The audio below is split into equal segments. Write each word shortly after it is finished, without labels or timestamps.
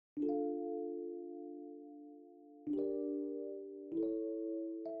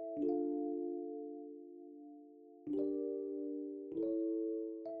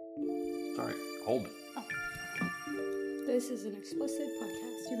This is an explicit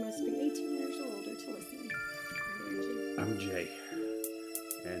podcast. You must be 18 years or older to listen. I'm Jay,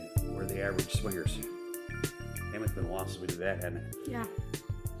 and we're the average swingers. Damn, it's been a while since we did that, hasn't it? Yeah.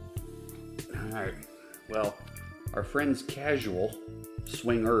 Alright, well, our friends Casual,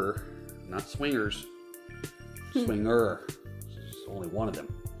 Swinger, not Swingers, Swinger, there's only one of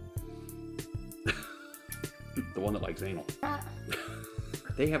them. The one that likes anal.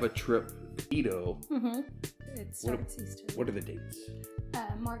 They have a trip, Edo. Mm-hmm. It starts Easter. What are the dates?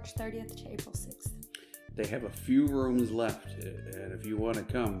 March 30th to April 6th. They have a few rooms left, and if you want to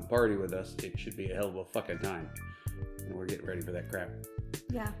come party with us, it should be a hell of a fucking time. And we're getting ready for that crap.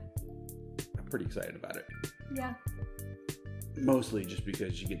 Yeah. I'm pretty excited about it. Yeah. Mostly just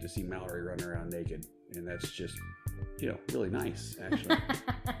because you get to see Mallory running around naked, and that's just, really nice, actually.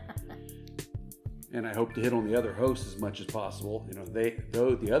 And I hope to hit on the other hosts as much as possible.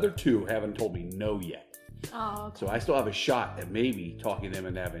 Though the other two haven't told me no yet. Oh, okay. So I still have a shot at maybe talking them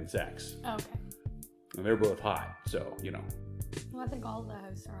into having sex. Okay. And they're both hot, so, Well, I think all the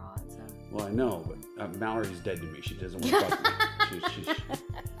hosts are hot, so. Well, I know, but Mallory's dead to me. She doesn't want to fuck me.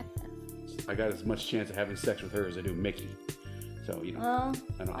 I got as much chance of having sex with her as I do Mickey. So,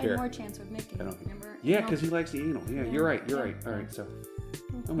 I don't care. More chance with Mickey, remember? Yeah, because he likes the anal. Yeah, you're right. All right, so.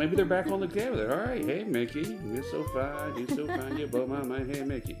 Oh, maybe they're back on the together. All right. Hey, Mickey. You're so fine. You're so fine. You blow my mind. Hey,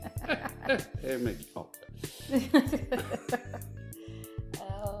 Mickey. Hey, Mickey. Oh.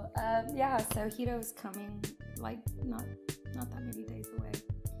 Yeah, so Hito's coming, not that many days away.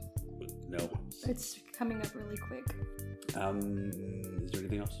 No. It's coming up really quick. Is there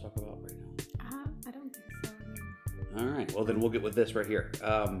anything else to talk about right now? I don't think so. All right. Well, then we'll get with this right here.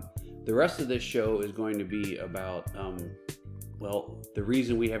 The rest of this show is going to be about, the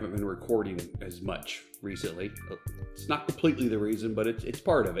reason we haven't been recording as much recently. It's not completely the reason, but it's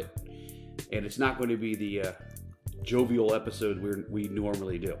part of it. And it's not going to be the jovial episode we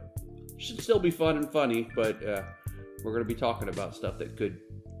normally do. Should still be fun and funny, but we're going to be talking about stuff that could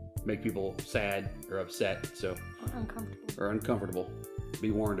make people sad or upset. Or uncomfortable.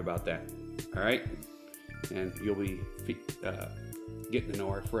 Be warned about that. All right? And you'll be getting to know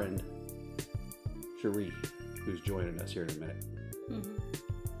our friend, Cherie, who's joining us here in a minute.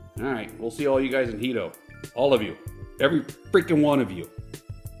 Mm-hmm. All right. We'll see all you guys in Hito. All of you. Every freaking one of you.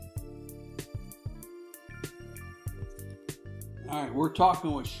 All right. We're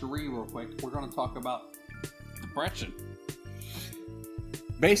talking with Cherie real quick. We're going to talk about depression.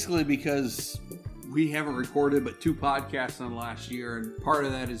 Basically because we haven't recorded but 2 podcasts in the last year, and part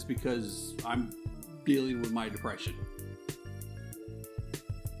of that is because I'm dealing with my depression.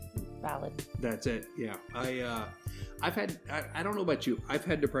 Valid. That's it. Yeah. I've had, I don't know about you, I've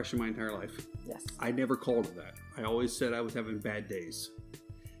had depression my entire life. Yes. I never called it that. I always said I was having bad days.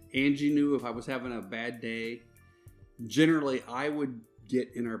 Angie knew if I was having a bad day, generally I would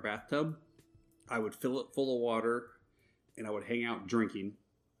get in our bathtub, I would fill it full of water, and I would hang out drinking.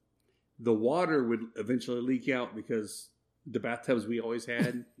 The water would eventually leak out because the bathtubs we always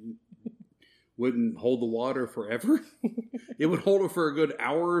had wouldn't hold the water forever. It would hold it for a good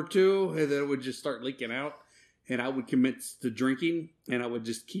hour or two, and then it would just start leaking out. And I would commence to drinking, and I would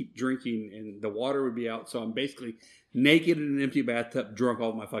just keep drinking, and the water would be out. So I'm basically naked in an empty bathtub, drunk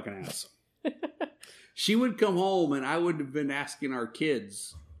off my fucking ass. She would come home, and I would have been asking our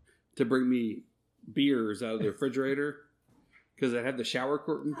kids to bring me beers out of the refrigerator because I had the shower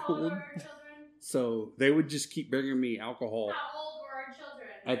curtain pulled. So they would just keep bringing me alcohol. How old were our children?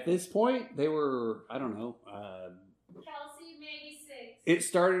 At this point, they were, I don't know. Kelsey, maybe 6. It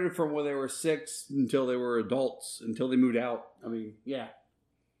started from when they were 6 until they were adults, until they moved out. I mean, yeah.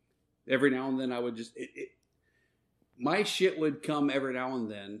 Every now and then I would just... my shit would come every now and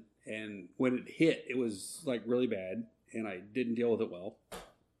then, and when it hit, it was like really bad, and I didn't deal with it well.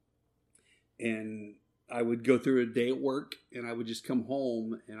 And I would go through a day at work, and I would just come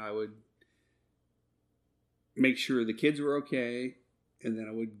home, and I would make sure the kids were okay, and then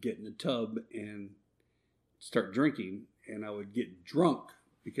I would get in the tub and start drinking, and I would get drunk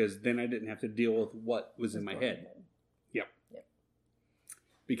because then I didn't have to deal with what was in my head. Yep.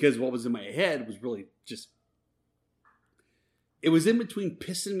 Because what was in my head was really just... It was in between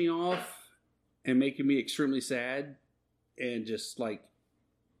pissing me off and making me extremely sad and just like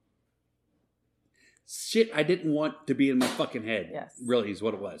shit I didn't want to be in my fucking head. Yes. Really is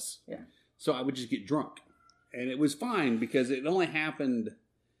what it was. Yeah. So I would just get drunk. And it was fine because it only happened,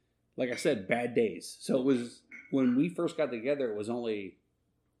 like I said, bad days. So it was, when we first got together, it was only...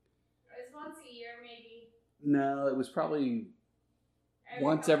 It was once a year, maybe. No, it was probably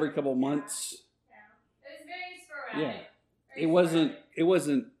once every couple months. Yeah. It was very sporadic. Yeah. It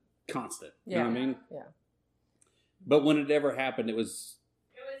wasn't constant. Yeah. You know what I mean? Yeah. But when it ever happened, it was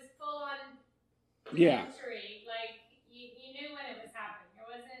full on yeah. injury. Like you knew when it was happening. It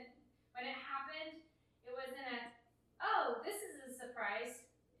wasn't when it happened. It wasn't this is a surprise.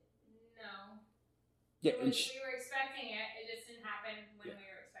 No. Yeah, We were expecting it. It just didn't happen when we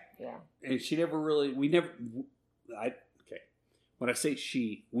were expecting it. And she never really. When I say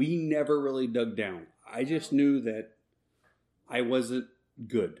she, we never really dug down. I just knew that I wasn't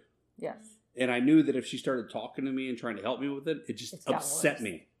good. Yes. And I knew that if she started talking to me and trying to help me with it, it just upset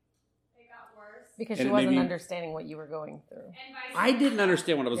me. It got worse. Because she wasn't understanding what you were going through. I didn't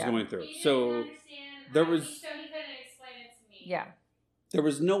understand what I was going through. So there was. So he couldn't explain it to me. Yeah. There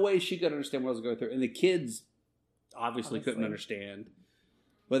was no way she could understand what I was going through. And the kids obviously couldn't understand.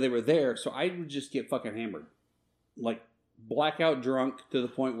 But they were there. So I would just get fucking hammered. Like blackout drunk to the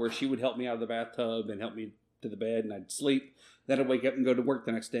point where she would help me out of the bathtub and help me to the bed. And I'd sleep. Then I'd wake up and go to work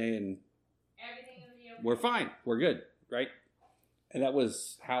the next day. And Everything would be okay. we're fine. We're good. Right? And that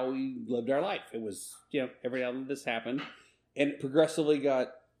was how we lived our life. It was, every now and then this happened. And it progressively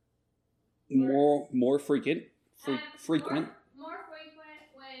got more frequent. More frequent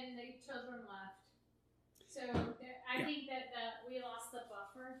when the children left. So I think that we lost the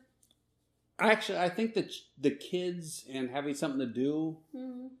buffer. Actually, I think that the kids and having something to do,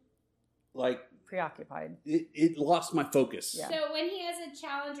 like preoccupied, it lost my focus. Yeah. So when he has a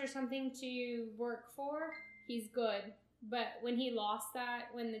challenge or something to work for, he's good. But when he lost that,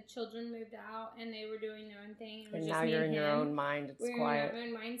 when the children moved out and they were doing their own thing, it was and just now me you're and in your him. own mind. It's We're quiet. in our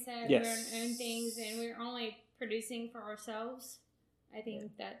own mindset. Yes. We're in our own things, and we're only producing for ourselves. I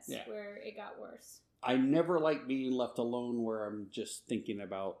think that's where it got worse. I never like being left alone where I'm just thinking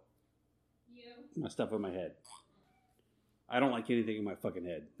about my stuff in my head. I don't like anything in my fucking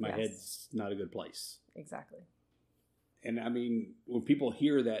head. My head's not a good place. Exactly. And I mean, when people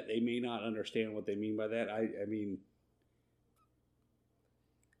hear that, they may not understand what they mean by that. I mean,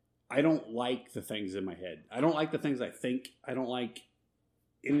 I don't like the things in my head. I don't like the things I think. I don't like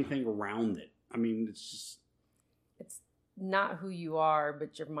anything around it. I mean, it's not who you are,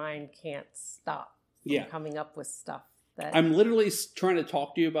 but your mind can't stop from coming up with stuff. I'm literally trying to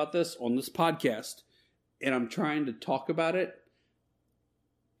talk to you about this on this podcast, and I'm trying to talk about it.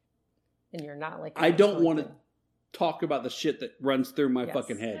 And you're not like... I don't want to talk about the shit that runs through my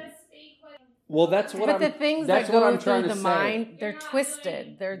fucking head. Well, that's what the things that go through the mind, they're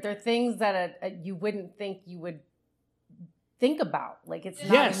twisted. They're things that you wouldn't think you would think about. Like it's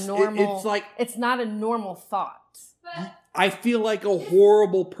not a normal. It's like it's not a normal thought. I feel like a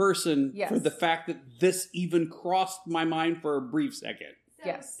horrible person for the fact that this even crossed my mind for a brief second.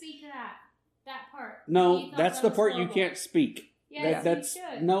 So speak to that part. No, that's the part you can't speak. Yes, that's you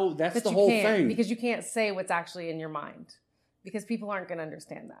should. No, that's but the whole thing. Because you can't say what's actually in your mind. Because people aren't going to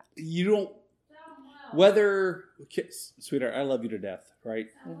understand that. You don't. Whether, sweetheart, I love you to death, right?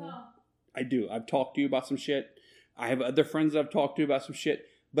 Mm-hmm. I do. I've talked to you about some shit. I have other friends that I've talked to about some shit,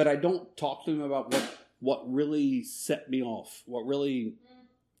 but I don't talk to them about what really set me off, what really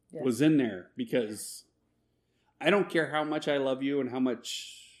was in there, because I don't care how much I love you and how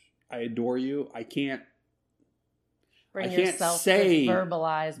much I adore you. I can't bring yourself to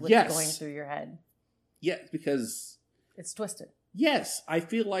verbalize what's going through your head. Yes, because it's twisted. Yes, I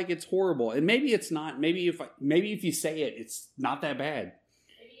feel like it's horrible, and maybe it's not. Maybe if you say it, it's not that bad.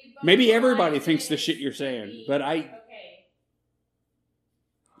 Maybe everybody thinks the shit you're saying, but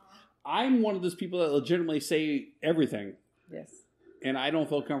I'm one of those people that legitimately say everything. Yes, and I don't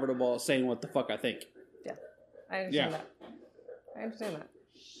feel comfortable saying what the fuck I think. Yeah, I understand that. I understand that.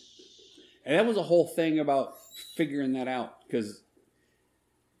 And that was a whole thing about figuring that out, because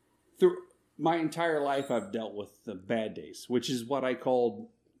through my entire life, I've dealt with the bad days, which is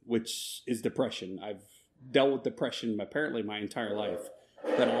depression. I've dealt with depression apparently my entire life,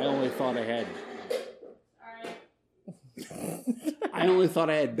 but I only thought I had. I only thought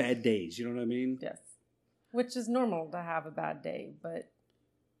I had bad days. You know what I mean? Yes, which is normal to have a bad day, but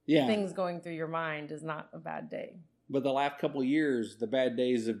things going through your mind is not a bad day. But the last couple of years, the bad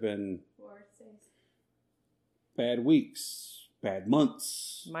days have been bad weeks, bad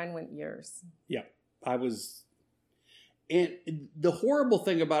months. Mine went years. Yeah, and the horrible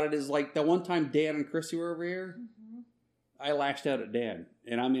thing about it is, like, the one time Dan and Chrissy were over here, I lashed out at Dan.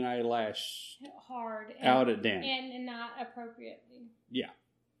 And I mean, I lashed hard out at Dan. And not appropriately. Yeah.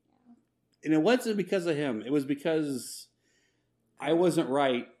 And it wasn't because of him. It was because I wasn't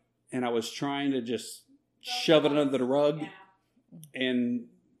right, and I was trying to just shove it under the rug. Yeah. And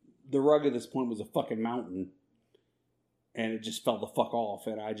the rug at this point was a fucking mountain. And it just fell the fuck off,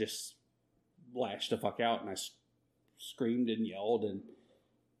 and I just lashed the fuck out, and I screamed and yelled, and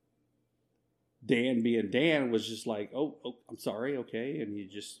Dan being Dan was just like, oh, I'm sorry, okay. And he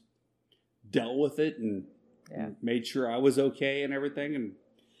just dealt with it and made sure I was okay and everything. And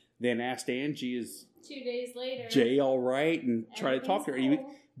then asked Angie, is 2 days later, Jay all right? And try to talk to her.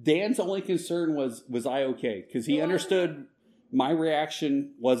 Cool. Dan's only concern was I okay? Because he understood my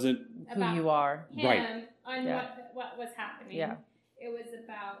reaction wasn't who you are. Him right. On what was happening. Yeah. It was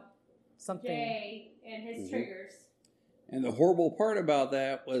about Something. Jay and his triggers. And the horrible part about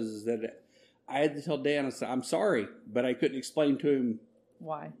that was that I had to tell Dan, I said, I'm sorry, but I couldn't explain to him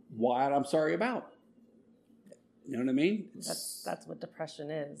Why I'm sorry about. You know what I mean? That's what depression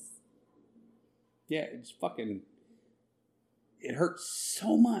is. Yeah, it's fucking... It hurts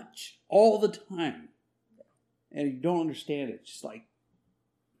so much all the time. And you don't understand it. It's just like...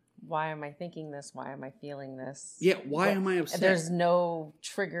 Why am I thinking this? Why am I feeling this? Yeah, why am I upset? There's no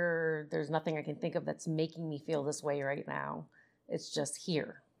trigger. There's nothing I can think of that's making me feel this way right now. It's just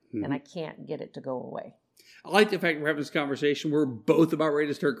here. Mm-hmm. And I can't get it to go away. I like the fact we're having this conversation. We're both about ready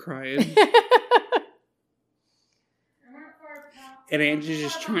to start crying. And Angie's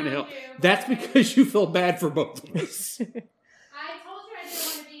just trying to help. That's because you feel bad for both of us. I told you I didn't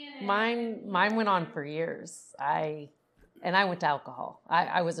want to be in it. Mine went on for years. I went to alcohol.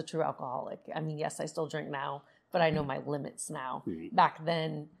 I was a true alcoholic. I mean, yes, I still drink now, but I know my limits now. Mm-hmm. Back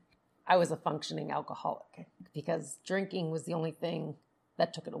then, I was a functioning alcoholic because drinking was the only thing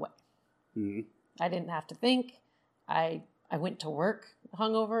that took it away. Mm-hmm. I didn't have to think. I went to work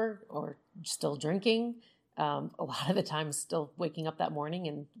hungover or still drinking. A lot of the time still waking up that morning,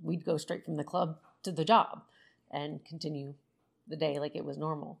 and we'd go straight from the club to the job and continue the day like it was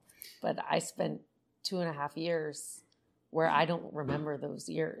normal. But I spent 2.5 years where I don't remember those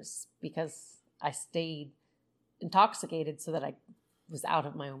years because I stayed intoxicated so that I was out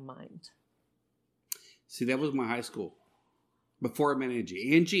of my own mind. See, that was my high school before I met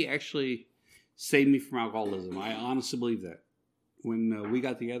Angie. Angie actually saved me from alcoholism. I honestly believe that. When we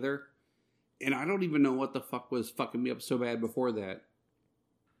got together, and I don't even know what the fuck was fucking me up so bad before that.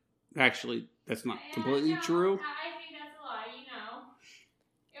 Actually, that's not completely true. I think that's a lie, you know.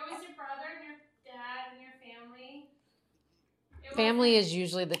 It was your brother and your dad and your family. Family is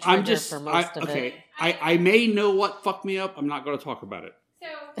usually the trigger for most of it. I may know what fucked me up. I'm not going to talk about it.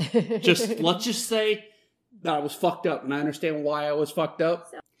 So let's just say that I was fucked up, and I understand why I was fucked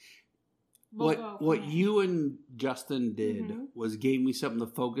up. What you and Justin did was gave me something to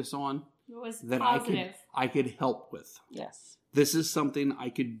focus on. It was that positive. I could help with. Yes. This is something I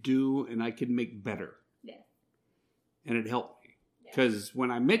could do and I could make better. Yeah. And it helped me. Because when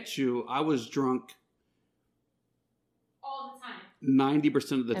I met you, I was drunk all the time.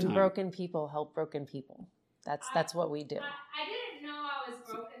 90% of the time. And broken people help broken people. That's what we do. I didn't know I was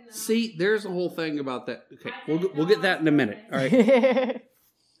broken though. See, there's a whole thing about that. Okay, we'll get that in a minute. All right.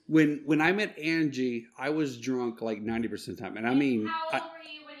 When I met Angie, I was drunk like 90% of the time. And I mean... How old were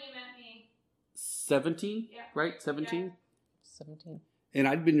you when you met me? 17, yeah. Right? 17? Yeah. 17. And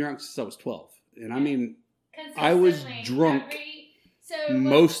I'd been drunk since I was 12. And I mean, I was drunk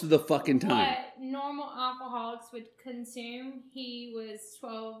most of the fucking time. What normal alcoholics would consume, he was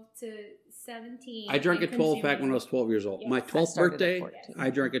 12 to 17. I drank a 12-pack when I was 12 years old. Yes. My 12th birthday,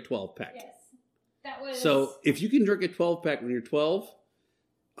 I drank a 12-pack. Yes. That was... So if you can drink a 12-pack when you're 12...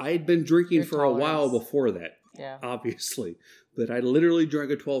 I had been drinking for a while before that, obviously. But I literally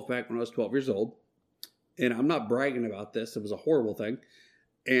drank a 12-pack when I was 12 years old. And I'm not bragging about this. It was a horrible thing.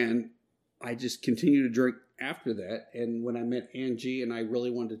 And I just continued to drink after that. And when I met Angie and I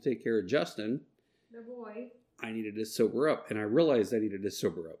really wanted to take care of Justin, the boy, I needed to sober up. And I realized I needed to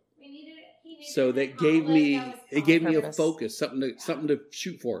sober up. He needed so that gave me a focus, something to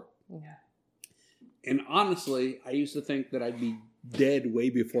shoot for. Yeah. And honestly, I used to think that I'd be dead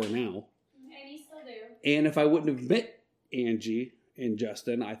way before now. And you still do. And if I wouldn't have met Angie and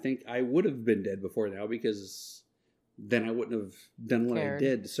Justin, I think I would have been dead before now because then I wouldn't have done what I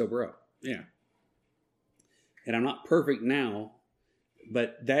did to sober up. Yeah. And I'm not perfect now,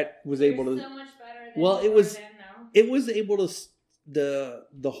 but that was able to... so much better than it was able to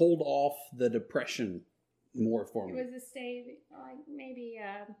the hold off the depression more for me. It was maybe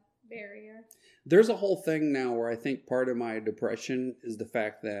a barrier. There's a whole thing now where I think part of my depression is the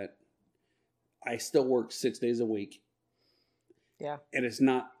fact that I still work 6 days a week. Yeah. And it's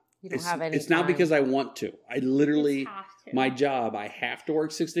not... You don't have any It's not because I want to. I literally... My job, I have to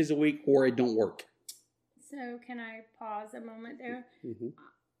work 6 days a week or I don't work. So can I pause a moment there? Mm-hmm.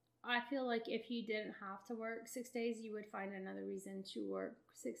 I feel like if you didn't have to work 6 days, you would find another reason to work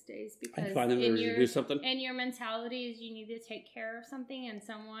 6 days because I'd find another reason to do something. And your mentality is you need to take care of something and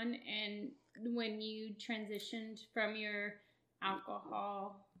someone. And when you transitioned from your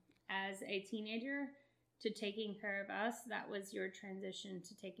alcohol as a teenager to taking care of us, that was your transition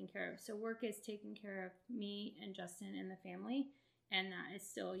to taking care of. So work is taking care of me and Justin and the family, and that is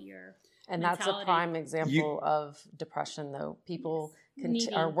still your And mentality. that's a prime example of depression, though. People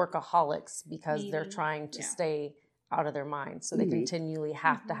are workaholics because they're trying to stay out of their mind. So they continually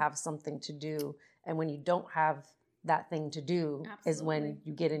have to have something to do. And when you don't have that thing to do is when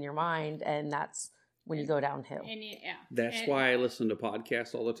you get in your mind, and that's when you go downhill. And That's why I listen to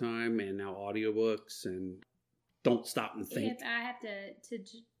podcasts all the time, and now audiobooks, and don't stop and think. I have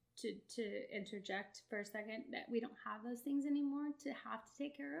to interject for a second that we don't have those things anymore to have to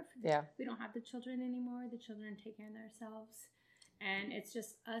take care of. Yeah. We don't have the children anymore. The children take care of themselves. And it's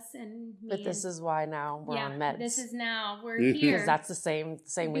just us and me. But this is why now we're on meds. This is now we're here. Because that's the same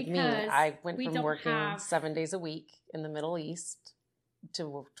with me. I went from working 7 days a week in the Middle East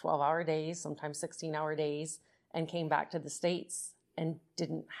to 12-hour days, sometimes 16-hour days, and came back to the States and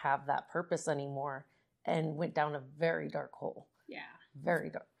didn't have that purpose anymore and went down a very dark hole. Yeah.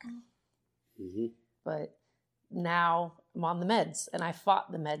 Very dark. Mm-hmm. But now I'm on the meds, and I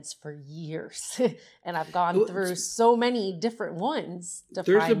fought the meds for years. And I've gone through so many different ones to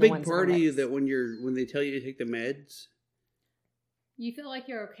There's find a big the ones part of in the you meds. that when they tell you to take the meds, you feel like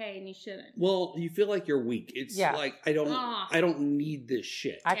you're okay and you shouldn't. well, you feel like you're weak. It's like I don't need this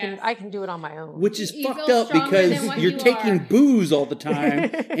shit. I can do it on my own. Which is You fucked feel up stronger because than what you're you taking are. booze all the time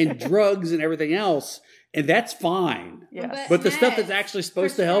and drugs and everything else, and that's fine. Yes. But the stuff that's actually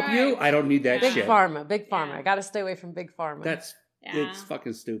supposed to help you, I don't need that Big shit. pharma. Yeah. I got to stay away from big pharma. That's it's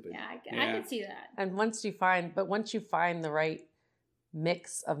fucking stupid. Yeah, I can see that. And once you find the right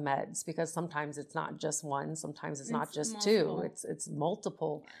mix of meds, because sometimes it's not just one, sometimes it's not just multiple. two, it's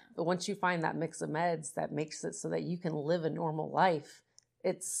multiple. But once you find that mix of meds that makes it so that you can live a normal life,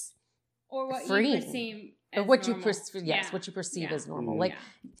 it's Or what freeing. you perceive as Or what normal. what you perceive as normal. Mhm. Like,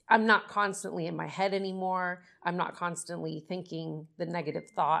 I'm not constantly in my head anymore. I'm not constantly thinking the negative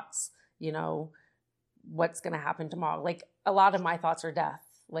thoughts, what's going to happen tomorrow. Like, a lot of my thoughts are death.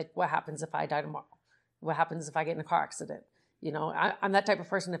 Like, what happens if I die tomorrow? What happens if I get in a car accident? I'm that type of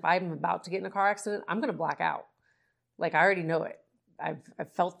person. If I'm about to get in a car accident, I'm going to black out. Like, I already know it. I've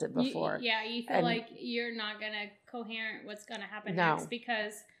felt it before. You feel like you're not going to coherent what's going to happen next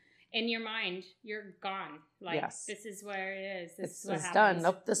because in your mind, you're gone. Like, this is where it is. This is what happens. Done.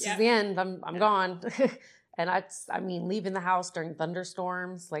 Nope, this is the end. I'm gone. And leaving the house during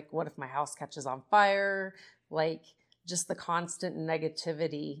thunderstorms. Like, what if my house catches on fire? Like, just the constant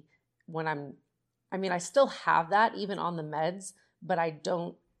negativity when I still have that even on the meds, but I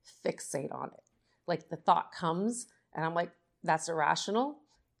don't fixate on it. Like, the thought comes and I'm like, that's irrational.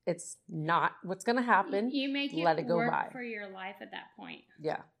 It's not what's going to happen. You make it let it go work by. for your life at that point.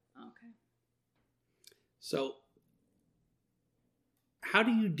 Yeah. Okay. So, how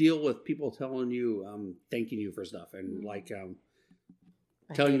do you deal with people telling you, thanking you for stuff and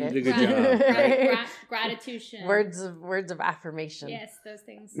telling you you did a good job? Right? Gratitude. Words of affirmation. Yes, those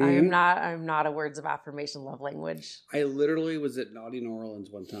things. Mm-hmm. I'm not a words of affirmation love language. I literally was at Naughty New Orleans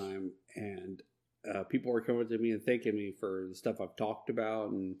one time, and people were coming to me and thanking me for the stuff I've talked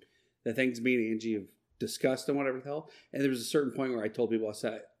about and the things me and Angie have discussed and whatever the hell. And there was a certain point where I told people, I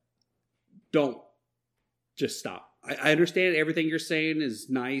said, don't, just stop. I understand everything you're saying is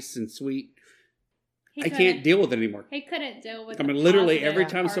nice and sweet. I can't deal with it anymore. He couldn't deal with it. Literally every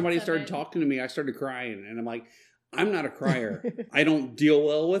time somebody started talking to me, I started crying. And I'm like, I'm not a crier. I don't deal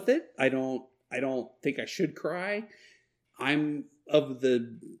well with it. I don't think I should cry. I'm of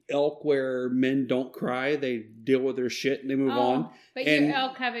the ilk where men don't cry. They deal with their shit and they move on. But your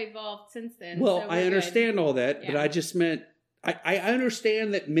ilk have evolved since then. Well, so I understand all that, but Yeah. I just meant I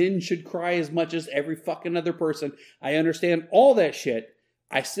understand that men should cry as much as every fucking other person. I understand all that shit.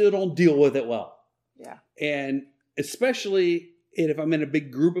 I still don't deal with it well. Yeah. And especially if I'm in a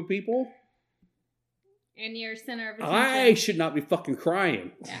big group of people, and you're center of attention. I should not be fucking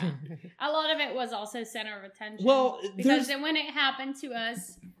crying. Yeah. A lot of it was also center of attention. Well, because then when it happened to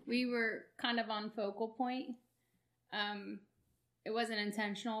us, we were kind of on focal point. It wasn't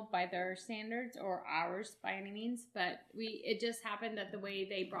intentional by their standards or ours by any means, but it just happened that the way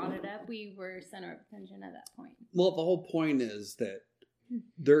they brought it up, we were center of attention at that point. Well, the whole point is that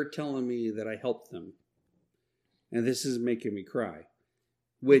they're telling me that I helped them. And this is making me cry.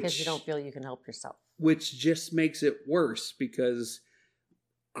 Because you don't feel you can help yourself. Which just makes it worse because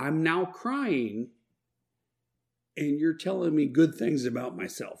I'm now crying and you're telling me good things about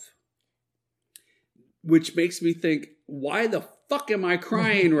myself. which makes me think, why the fuck am I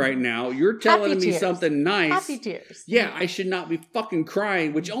crying right now? You're telling Happy me tears. something nice. Happy tears. Yeah, I should not be fucking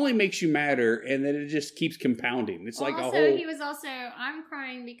crying, which only makes you madder, and then it just keeps compounding. It's like also, a whole... he was also, I'm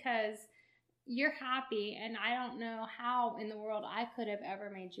crying because you're happy, and I don't know how in the world I could have ever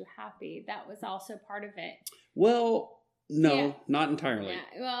made you happy. That was also part of it. Well, no, Yeah. not entirely.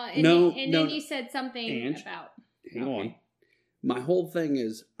 Yeah, well, and, No, then no, you said something Ange, about... Hang on. My whole thing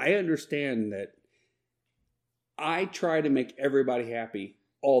is, I understand that I try to make everybody happy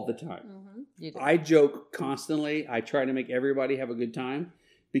all the time. Mm-hmm. You do. I joke constantly. I try to make everybody have a good time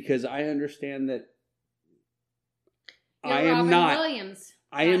because I understand that You're I am Robin not. Williams.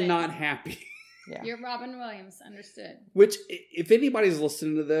 I Got am it. not happy. Yeah. You're Robin Williams. Understood. Which, if anybody's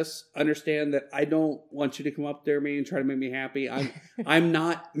listening to this, understand that I don't want you to come up there to me and try to make me happy. I'm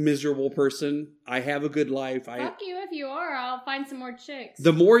not a miserable person. I have a good life. Fuck you if you are. I'll find some more chicks.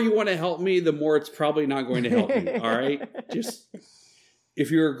 The more you want to help me, the more it's probably not going to help me. All right? Just, if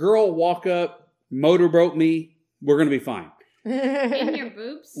you're a girl, walk up, motorboat me, we're going to be fine. In your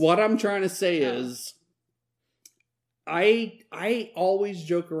boobs? What I'm trying to say is, I always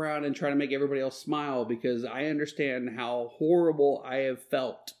joke around and try to make everybody else smile because I understand how horrible I have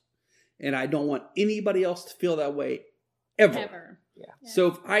felt. And I don't want anybody else to feel that way ever. Yeah. So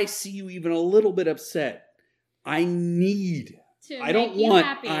if I see you even a little bit upset, I need...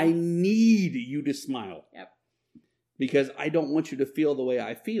 I need you to smile. Yep. Because I don't want you to feel the way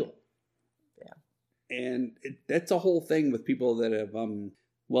I feel. Yeah. And that's a whole thing with people that have,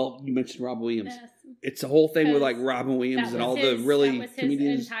 well, you mentioned Rob Williams. Yes. It's a whole thing with like Robin Williams That and all was the his- really that was his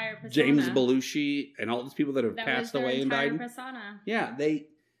comedians, entire persona. James Belushi and all these people that have That passed was their away and entire died. persona. Yeah, they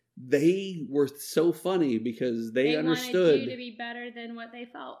were so funny because they understood. wanted you to be better than what they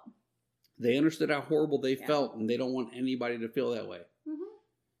felt. They understood how horrible they Yeah. felt, and they don't want anybody to feel that way.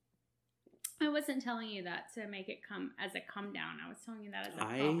 I wasn't telling you that to make it come as a come down. I was telling you that as a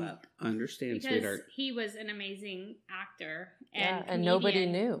I pop up. understand, Because sweetheart. he was an amazing actor Yeah, and and nobody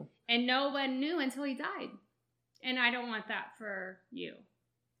comedian. knew. And no one knew until he died. And I don't want that for you.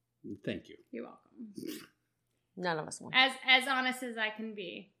 Thank you. You're welcome. None of us want. As honest as I can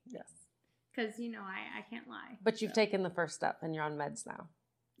be. Yes. Because, I can't lie. But you've taken the first step and you're on meds now.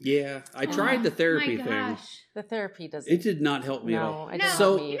 Yeah, I tried the therapy my thing. gosh. The therapy doesn't. It did not help me at No, all. I No, didn't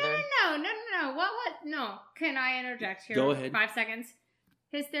So- help me either. No. What? No. Can I interject here? Go ahead. 5 seconds.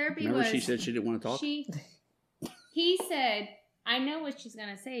 His therapy Remember, was... she said she didn't want to talk. He said, I know what she's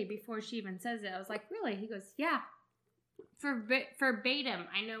going to say before she even says it. I was like, really? He goes, yeah. Verbatim.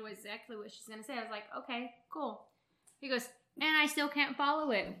 I know exactly what she's going to say. I was like, okay, cool. He goes, and I still can't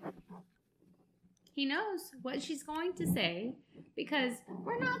follow it. He knows what she's going to say because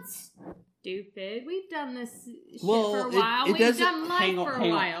we're not stupid. We've done this shit for a while. We've done life for a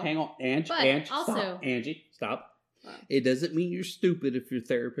while. Hang on, Angie. But Angie, also- stop. Angie, stop. What? It doesn't mean you're stupid if your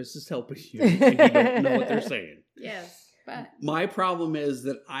therapist is helping you and you don't know what they're saying. Yes, but My problem is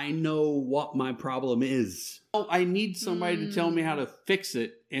that I know what my problem is. I need somebody to tell me how to fix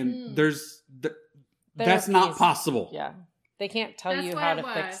it, and that's not Therapies- possible. Yeah. They can't tell That's you what how it to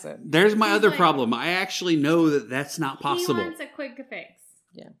was. fix it. There's my He's other like- problem. I actually know that that's not possible. he wants a quick fix.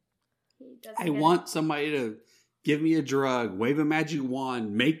 Yeah. He doesn't I get want somebody to give me a drug, wave a magic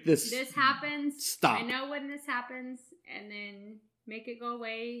wand, make this... this happens. Stop. I know when this happens, and then make it go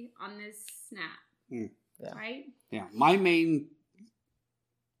away on this snap. Mm. Yeah. Right? Yeah, my main...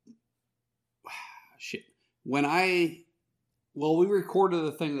 Shit. We recorded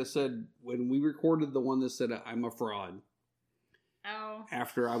the thing that said... When we recorded the one that said I'm a fraud, Oh.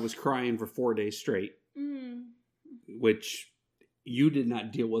 after I was crying for 4 days straight, Mm. which you did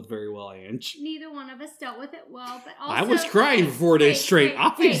not deal with very well, Ange. Neither one of us dealt with it well, but also I was crying for 4 days straight,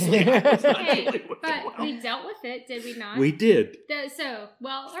 obviously. I was not Hey, dealing with it but well. we dealt with it, did we not? We did. So,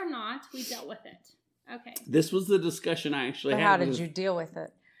 well or not, we dealt with it. Okay. This was the discussion I actually But had. how did with- you deal with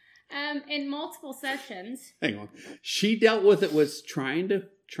it? In multiple sessions. Hang on. She dealt with it was trying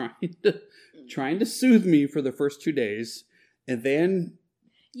to soothe me for the first 2 days, and then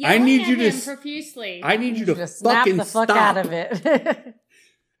Yelling need at you to him s- profusely. I need you to snap fucking the fuck stop. out of it.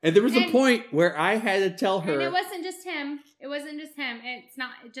 And there was a And- point where I had to tell her. And it wasn't just him. It's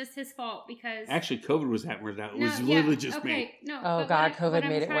not just his fault because Actually, COVID was happening. It was No, literally yeah, just okay, me. No. Oh, but God, what COVID I'm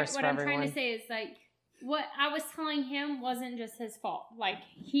made it trying- worse what for I'm trying everyone. to say is like what I was telling him wasn't just his fault. Like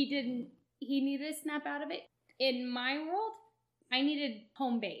he needed to snap out of it. In my world, I needed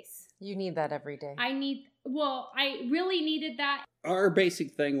home base. You need that every day. I really needed that. Our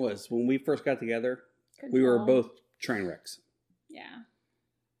basic thing was when we first got together, we were Control. both train wrecks. Yeah.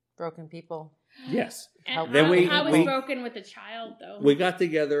 Broken people. Yes. And Then I was we- broken with a child though. We got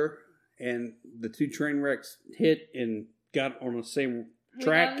together and the two train wrecks hit and got on the same We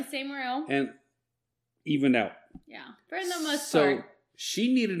track got on the same rail. and evened out. Yeah, for the most So part.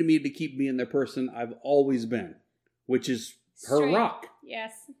 she needed me to keep being the person I've always been, which is her Straight. rock.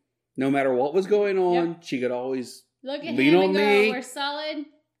 Yes. No matter what was going on, she could always Look at lean him on and go, me. we're solid.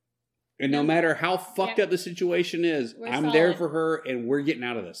 And no matter how fucked Yep. up the situation is, We're I'm there solid. for her and we're getting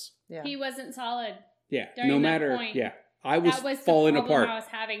out of this. Yeah. He wasn't solid. Yeah. During no that matter. point. Yeah. I was, That was falling the problem apart. I was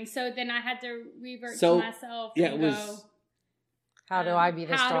having. So then I had to revert So, to myself yeah, and it was. go, How do I be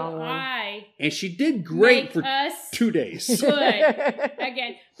the how strong do one? I And she did great make for us 2 days. good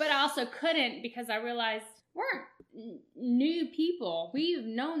again? But I also couldn't because I realized we're new people. We've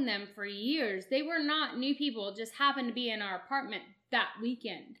known them for years. They were not new people. Just happened to be in our apartment that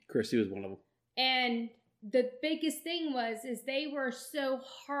weekend. Chrissy was one of them. And the biggest thing is they were so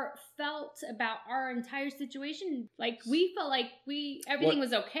heartfelt about our entire situation. Like we felt like everything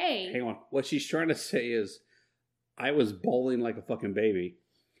was okay. Hang on. What she's trying to say is I was bawling like a fucking baby.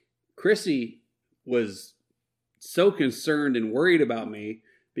 Chrissy was so concerned and worried about me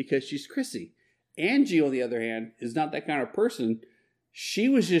because she's Chrissy. Angie, on the other hand, is not that kind of person. She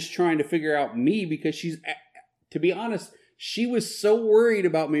was just trying to figure out me because to be honest, she was so worried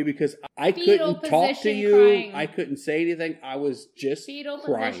about me because I Fetal couldn't talk to position you. crying. I couldn't say anything. I was just Fetal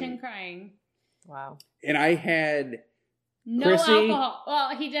crying. position crying. Wow. And I had No Chrissy- alcohol.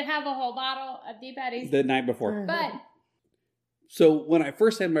 Well, he did have a whole bottle of Deep Eddies. the night before. But So when I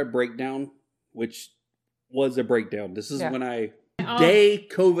first had my breakdown, which was a breakdown, this is Yeah. when Oh, day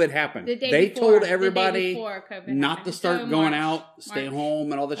COVID happened. the day They before, told the day everybody before COVID not happened. to start So going March. out, stay March.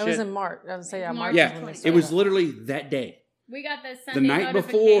 home, and all that That shit. was in March. I would say, yeah, March March. is Yeah, when they it started was that. literally that day. We got the Sunday night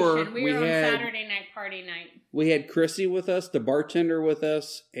notification. before, we we were had- on Saturday night party night. We had Chrissy with us, the bartender with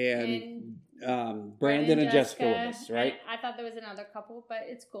us, and Brandon and Jessica with us, right? I thought there was another couple, but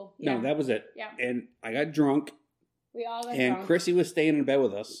it's cool. No, Yeah. that was it. Yeah. And I got drunk, We all got and drunk. Chrissy was staying in bed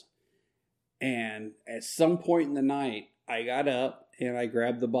with us. And at some point in the night, I got up and I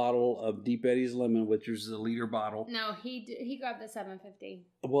grabbed the bottle of Deep Eddies Lemon, which was a liter bottle. No, he grabbed the 750.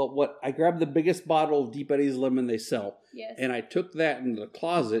 Well, I grabbed the biggest bottle of Deep Eddies Lemon they sell, Yes. and I took that into the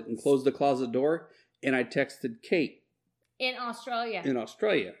closet and closed the closet door, and I texted Kate in Australia. in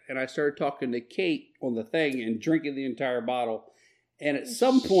Australia, and I started talking to Kate on the thing and drinking the entire bottle. And at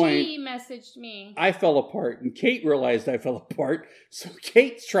some point, she messaged me. I fell apart, and Kate realized I fell apart. So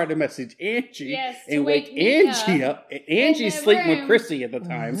Kate's trying to message Angie Yes, to and wake wake me Angie up. And in Angie's the sleeping with room. Chrissy at the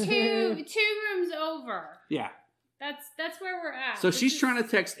time. two rooms over. Yeah. That's where we're at. So This she's is- trying to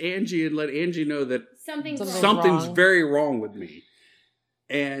text Angie and let Angie know that something's Something's wrong. something's wrong. very wrong with me.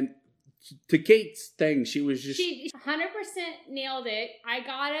 And to Kate's thing, she was just... She 100% nailed it. I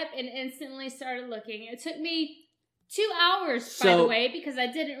got up and instantly started looking. It took me 2 hours, by So- the way, because I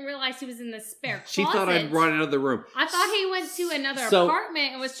didn't realize he was in the spare closet. She thought I'd run out of the room. I thought he went to another So-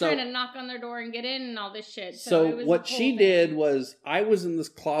 apartment and was so- trying to knock on their door and get in and all this shit. So it was what a she whole did thing. was, I was in this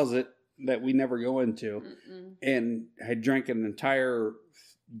closet that we never go into, Mm-mm. and had drank an entire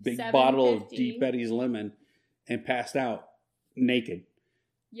big 750. bottle of Deep Eddies Lemon and passed out naked.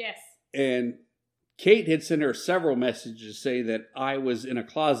 Yes. And Kate had sent her several messages saying that I was in a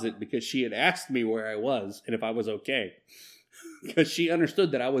closet because she had asked me where I was and if I was okay. Because she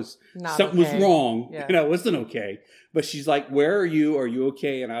understood that I was Not something okay. was wrong Yeah. and I wasn't okay. But she's like, "Where are you? Are you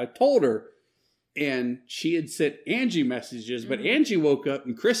okay?" And I told her, and she had sent Angie messages, but Mhm. Angie woke up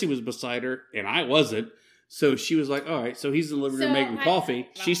and Chrissy was beside her and I wasn't. So she was like, "All right, so he's in the living room So making I- coffee."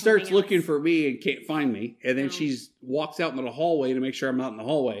 about She starts something looking else. for me and can't find me, and then No. she walks out into the hallway to make sure I'm not in the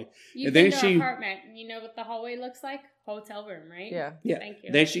hallway. You've And been then to she- our apartment. You know what the hallway looks like? Hotel room, right? Yeah. Yeah. Thank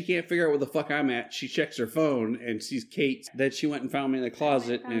you. Then she can't figure out where the fuck I'm at. She checks her phone and sees Kate. Then she went and found me in the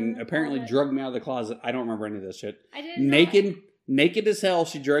closet found her and in the apparently closet. drugged me out of the closet. I don't remember any of this shit. I didn't know it. Naked as hell.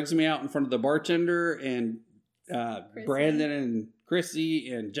 She drags me out in front of the bartender and Chrissy. Brandon and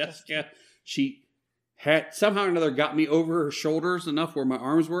Chrissy and Jessica. She had somehow or another got me over her shoulders enough where my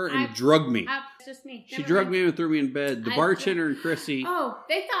arms were and drugged me. It's just me. She Never drugged mind. me and threw me in bed. The I- bartender and Chrissy. Oh,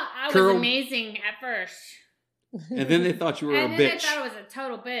 they thought I was Curled- amazing at first. And then they thought you were And a then bitch. they thought I was a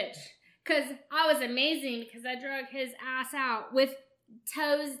total bitch. Because I was amazing because I drug his ass out with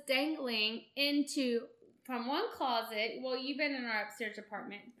toes dangling from one closet. Well, you've been in our upstairs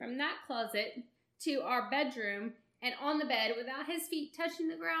apartment. From that closet to our bedroom and on the bed without his feet touching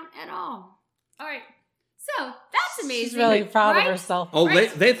the ground at all. All right. So that's amazing. She's really proud right? of herself. Oh,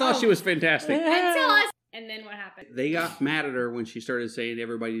 Right? they thought Oh. she was fantastic. Until I And then what happened? They got mad at her when she started saying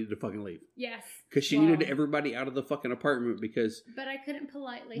everybody needed to fucking leave. Yes. Because she needed everybody out of the fucking apartment because... But I couldn't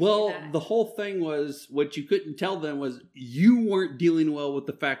politely Well, say that. the whole thing was, what you couldn't tell them was you weren't dealing well with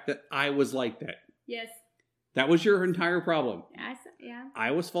the fact that I was like that. Yes. That was your entire problem. Yeah.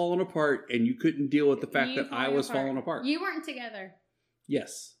 I was falling apart and you couldn't deal with the fact that I was falling apart. You weren't together.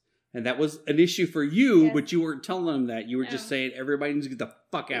 Yes. And that was an issue for you, Yes. but you weren't telling them that. You were just No. saying everybody needs to get the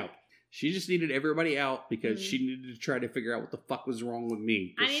fuck out. She just needed everybody out because Mhm. she needed to try to figure out what the fuck was wrong with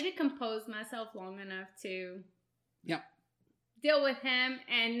me. I need to compose myself long enough to Yep. deal with him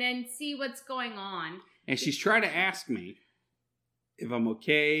and then see what's going on. And she's trying to ask me if I'm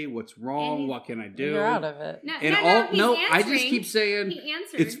okay, what's wrong, what can I do? You're out of it. No, And he's I just answering. keep saying He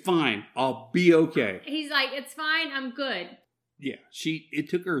answered. it's fine. I'll be okay. He's like, it's fine. I'm good. Yeah, it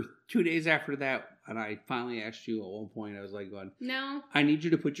took her 2 days after that, and I finally asked you at one point. I was like, going, No. I need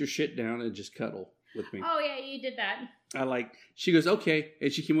you to put your shit down and just cuddle with me. Oh yeah, you did that. She goes, okay,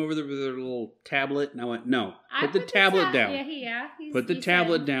 and she came over there with her little tablet, and I went, no, I put the tablet down. Yeah. Put the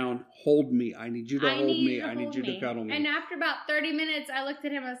tablet down. Hold me. I need you to hold me. I need you to cuddle me. And after about 30 minutes, I looked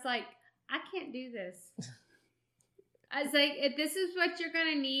at him. I was like, I can't do this. I was like, if this is what you're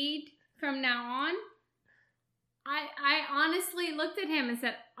gonna need from now on, I honestly looked at him and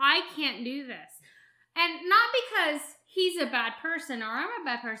said, I can't do this. And not because he's a bad person or I'm a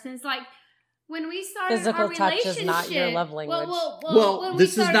bad person. It's like, when we started Physical our touch relationship, is not your love language. Well, when we this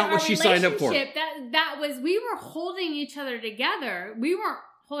is started not our what she signed up for. relationship, that was, we were holding each other together. We weren't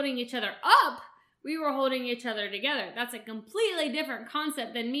holding each other up. We were holding each other together. That's a completely different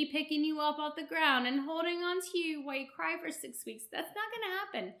concept than me picking you up off the ground and holding on to you while you cry for 6 weeks. That's not going to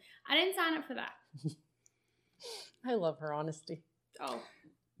happen. I didn't sign up for that. I love her honesty. Oh,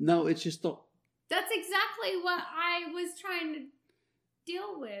 No, it's just the... that's exactly what I was trying to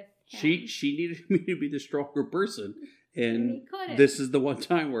deal with. She needed me to be the stronger person, and he couldn't. this is the one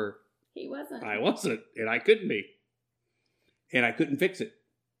time where He wasn't. I wasn't, and I couldn't be, and I couldn't fix it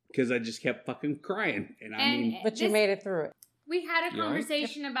because I just kept fucking crying. And I mean, But you made it through it. We had a You all right?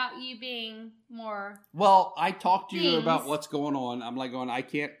 conversation about you being more. well, I talked to you Things. about what's going on. I'm like going, I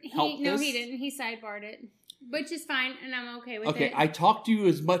can't help No, this. he didn't. He sidebarred it, which is fine, and I'm okay with Okay, it. I talked to you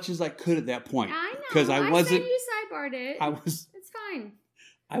as much as I could at that point I know because I wasn't. said you sidebarred it. It's fine.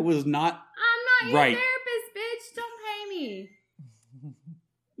 I was not. I'm not your Right. therapist, bitch. Don't pay me.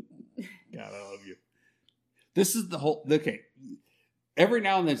 God, I love you. This is the whole. Okay, every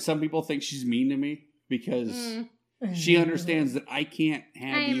now and then, some people think she's mean to me because she understands that I can't I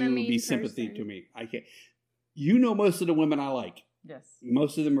have am a you mean be sympathy person. to me. I can't. You know, most of the women I like. Yes.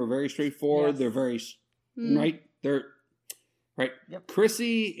 Most of them are very straightforward. Yes. They're very Mm. right. They're right. Yep.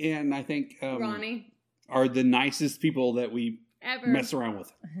 Chrissy and I think Ronnie. are the nicest people that we Ever. mess around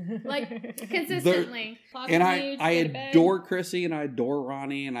with. Like, consistently. Talk And to I you, go to bed. adore Chrissy and I adore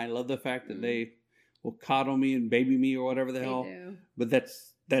Ronnie and I love the fact that they will coddle me and baby me or whatever the They hell. do. But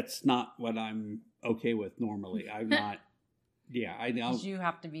that's not what I'm okay with normally. I'm not. Yeah, I know. You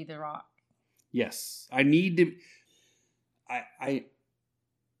have to be the rock. Yes, I need to. I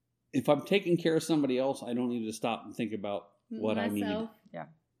if I'm taking care of somebody else, I don't need to stop and think about what I need. Myself.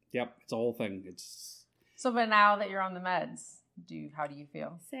 Yep, it's a whole thing. It's So, but now that you're on the meds, how do you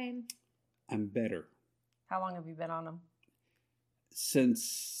feel? Same. I'm better How long have you been on them?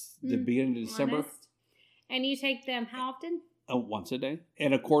 since the beginning of December. Honest. And you take them how often? Once a day,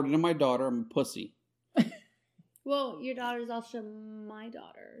 and according to my daughter, I'm a pussy. Well, your daughter's also my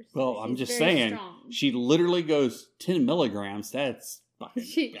daughter. So Well, I'm she's just very saying, strong. she literally goes 10 milligrams. That's fucking.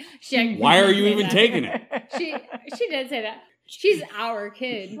 She Why are you did even say taking that. it? She did say that. She's our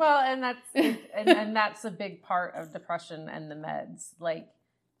kid. Well, and that's a big part of depression and the meds. Like,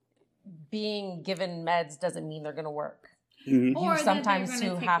 being given meds doesn't mean they're going to work. Mhm. Or that sometimes they're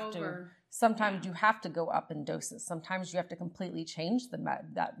gonna you take have over. Sometimes you have to go up in doses. Sometimes you have to completely change the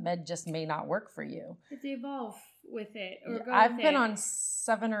med. That med just may not work for you. It's evolve with it or go I've with been it. on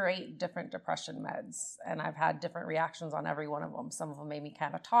 7 or 8 different depression meds, and I've had different reactions on every one of them. Some of them made me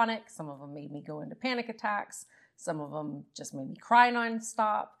catatonic. Some of them made me go into panic attacks. Some of them just made me cry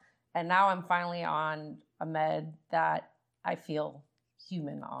nonstop. And now I'm finally on a med that I feel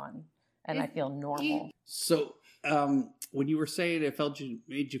human on, and I feel normal. So, when you were saying it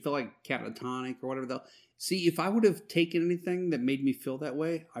made you feel like catatonic or whatever, see, if I would have taken anything that made me feel that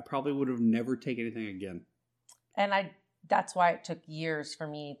way, I probably would have never taken anything again. And that's why it took years for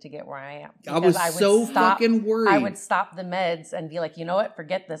me to get where I am. I was Because so fucking worried. I would stop the meds and be like, you know what?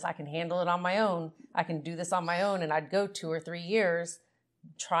 Forget this. I can handle it on my own. I can do this on my own. And I'd go 2 or 3 years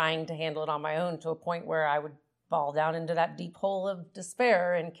trying to handle it on my own to a point where I would fall down into that deep hole of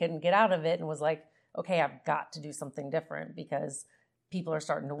despair and couldn't get out of it and was like, okay, I've got to do something different because people are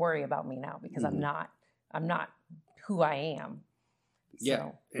starting to worry about me now because I'm not who I am. Yeah.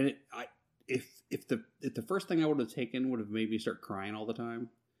 So. And if the first thing I would have taken would have made me start crying all the time,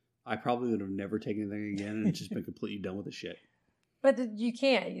 I probably would have never taken anything again and just been completely done with the shit. But you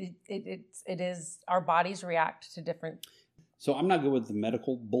can't. It is our bodies react to different. So I'm not good with the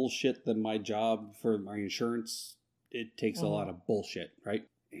medical bullshit. Than my job for my insurance, it takes a lot of bullshit, right?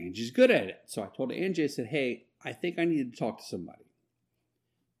 Angie's good at it. So I told Angie, I said, hey, I think I need to talk to somebody.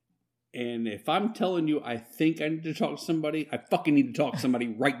 And if I'm telling you I think I need to talk to somebody, I fucking need to talk to somebody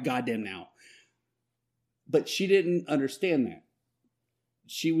right goddamn now. But she didn't understand that.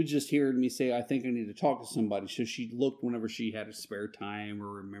 She was just hearing me say, I think I need to talk to somebody. So she looked whenever she had a spare time or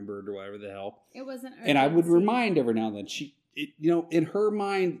remembered or whatever the hell. It wasn't urgency. And I would remind every now and then. In her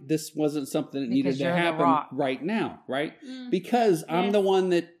mind, this wasn't something that needed to happen right now, right? Because I'm the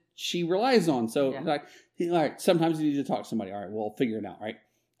one that she relies on. So like, all right, sometimes you need to talk to somebody. All right, well, figure it out, right?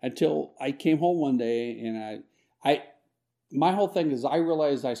 Until I came home one day and my whole thing is I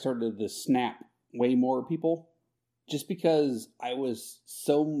realized I started to snap way more people just because I was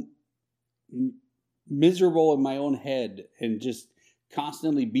so miserable in my own head and just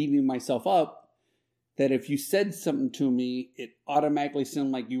constantly beating myself up that if you said something to me, it automatically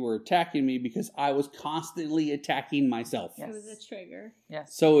sounded like you were attacking me because I was constantly attacking myself. It was a trigger.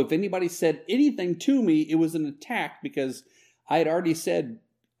 Yes. So if anybody said anything to me, it was an attack because I had already said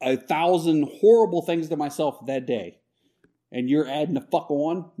 1,000 horrible things to myself that day. And you're adding the fuck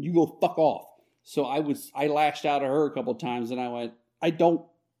on, you go fuck off. So I lashed out at her a couple of times and I went, I don't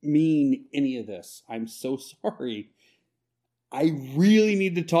mean any of this. I'm so sorry. I really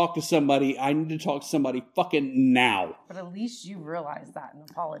need to talk to somebody. I need to talk to somebody fucking now. But at least you realize that and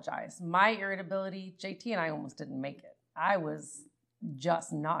apologize. My irritability, JT and I almost didn't make it. I was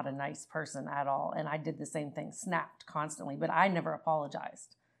just not a nice person at all. And I did the same thing, snapped constantly, but I never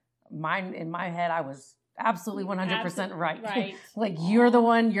apologized. In my head, I was absolutely 100% right. Right. Like, you're the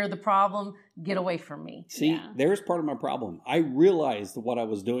one, you're the problem, get away from me. See, there's part of my problem. I realized that what I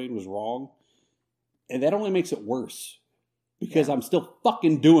was doing was wrong. And that only makes it worse. Because I'm still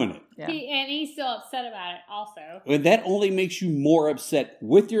fucking doing it. Yeah. He's still upset about it also. And that only makes you more upset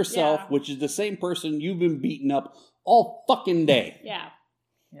with yourself, which is the same person you've been beating up all fucking day. Yeah.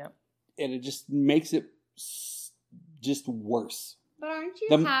 Yep. And it just makes it just worse. But aren't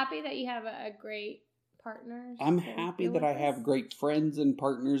you happy that you have a great partner? I'm happy that I have great friends and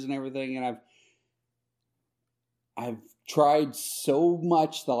partners and everything. And I've tried so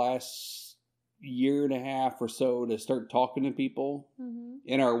much the last year and a half or so to start talking to people. Mm-hmm.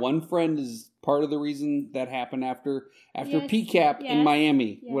 And our one friend is part of the reason that happened after PCAP in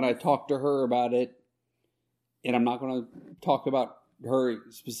Miami when I talked to her about it. And I'm not going to talk about her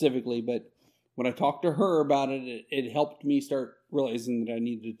specifically, but when I talked to her about it, it helped me start realizing that I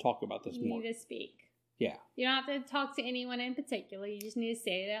needed to talk about this more. You need to speak. Yeah. You don't have to talk to anyone in particular. You just need to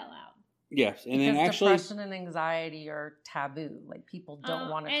say it out loud. Yes, and because then actually, depression and anxiety are taboo. Like, people don't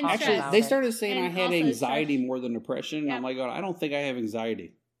want to talk actually, about they it. started saying And I had also anxiety stress. more than depression. Yep. I'm like, I don't think I have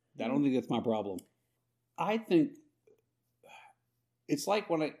anxiety. I don't think that's my problem. I think it's like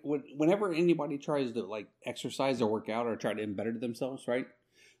whenever anybody tries to like exercise or work out or try to better themselves, right?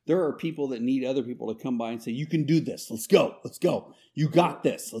 There are people that need other people to come by and say, "You can do this. Let's go. Let's go. You got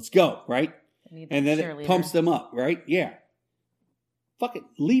this. Let's go." Right? And then it pumps them up, right? Yeah. Fuck it.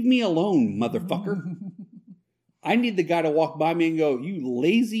 Leave me alone, motherfucker. I need the guy to walk by me and go, "You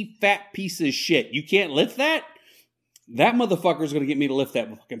lazy fat piece of shit. You can't lift that?" That motherfucker's going to get me to lift that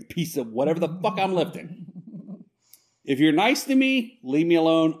fucking piece of whatever the fuck I'm lifting. If you're nice to me, leave me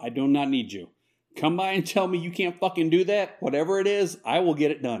alone. I do not need you. Come by and tell me you can't fucking do that. Whatever it is, I will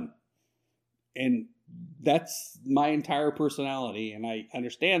get it done. And that's my entire personality. And I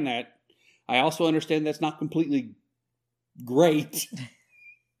understand that. I also understand that's not completely great.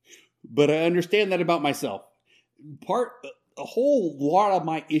 But I understand that about myself. A whole lot of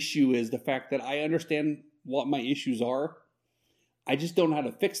my issue is the fact that I understand what my issues are. I just don't know how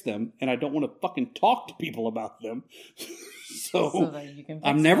to fix them, and I don't want to fucking talk to people about them. so that you can fix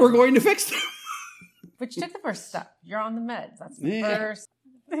I'm never going to fix them. But you took the first step. You're on the meds. That's the first.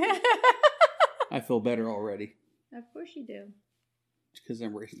 I feel better already. Of course you do. Because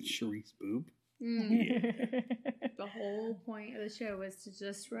I'm raising Cherie's boob. Yeah. The whole point of the show was to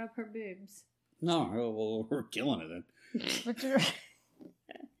just rub her boobs. No, well, we're killing it then. But you're...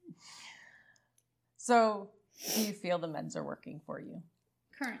 So, do you feel the meds are working for you?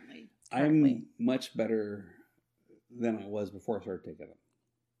 Currently. I'm much better than I was before I started taking them.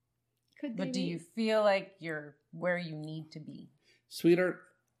 But do you feel like you're where you need to be? Sweetheart,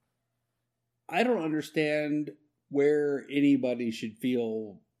 I don't understand where anybody should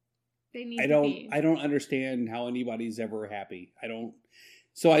feel. They need I to be. don't understand how anybody's ever happy.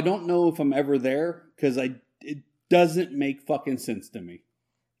 So I don't know if I'm ever there because it doesn't make fucking sense to me.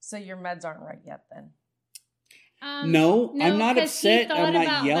 So your meds aren't right yet then? No, I'm not 'cause he upset. thought I'm not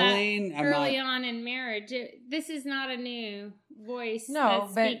about yelling. that I'm early not. on in marriage. This is not a new voice. No,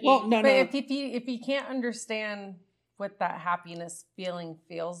 that's but speaking. Well, no, but no. if you can't understand what that happiness feeling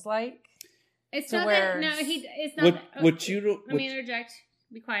feels like, It's to not where- that. No, it's not. What you don't. Let me interject.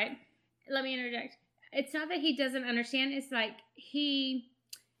 Be quiet. Let me interject. It's not that he doesn't understand. It's like he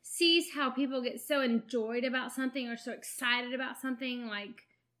sees how people get so enjoyed about something or so excited about something like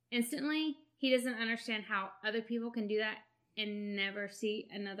instantly. He doesn't understand how other people can do that and never see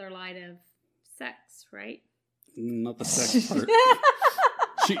another light of sex, right? Not the sex part.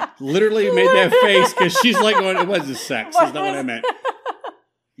 She literally made that face because she's like, going, "It wasn't sex. That's not what I meant."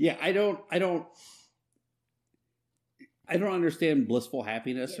 Yeah, I don't understand blissful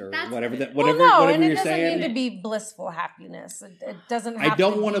happiness or That's whatever what it- that whatever well, no, whatever and it you're doesn't saying. need to be blissful happiness. It doesn't. Have I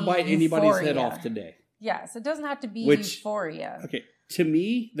don't want to bite anybody's head off today. Yes, it doesn't have to be Which- euphoria. Okay, to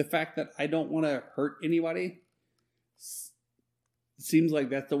me, the fact that I don't want to hurt anybody seems like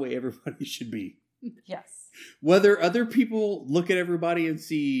that's the way everybody should be. Yes. Whether other people look at everybody and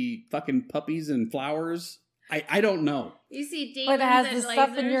see fucking puppies and flowers, I don't know. You see demons But has and the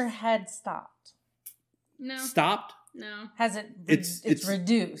stuff in lasers? your head stopped? No. Stopped. No. Has it? It's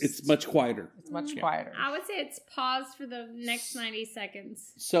reduced. It's much quieter. It's much Yeah. quieter. I would say it's paused for the next 90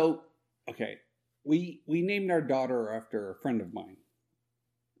 seconds. So, okay, we named our daughter after a friend of mine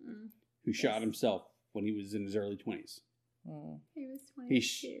Mm. who shot himself when he was in his early 20s. Mm. He was He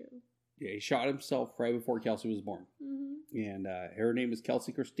sh- 22. Yeah, he shot himself right before Kelsey was born. Mhm. And her name is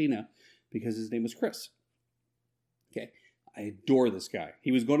Kelsey Christina because his name was Chris. Okay, I adore this guy.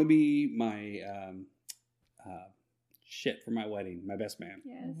 He was going to be my shit for my wedding, my best man.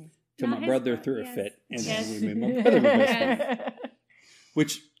 Yes. Mhm. Till Not my his brother bro- threw yes. a fit, and Yes. then we made my brother my best man.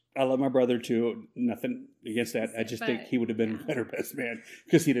 Which I love my brother too. Nothing against that. I just think But, he would have been yeah. a better best man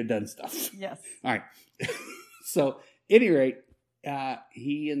because he'd have done stuff. Yes. All right. So, at any rate,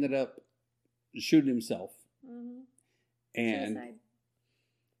 he ended up shooting himself, Mhm. and Suicide.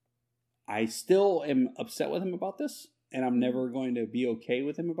 I still am upset with him about this, and I'm never going to be okay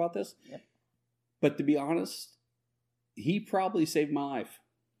with him about this. Yep. But to be honest, he probably saved my life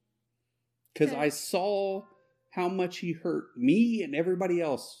because Good. I saw how much he hurt me and everybody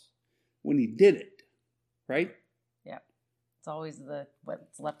else when he did it. Right? It's always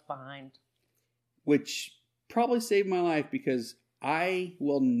what's left behind. Which probably saved my life because I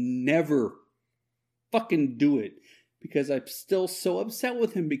will never fucking do it because I'm still so upset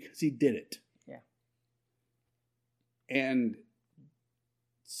with him because he did it. Yeah. And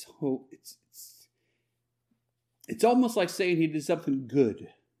so it's almost like saying he did something good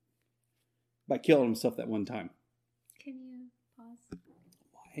by killing himself that one time. Can you pause?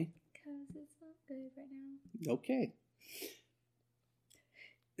 Why? Because it's not good right now. Okay.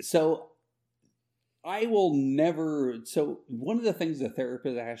 So I will never. So one of the things the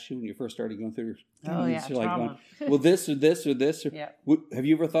therapist asks you when you first started going through, Oh yeah, you're like trauma. going, well, this or this or this. Or, Yeah. have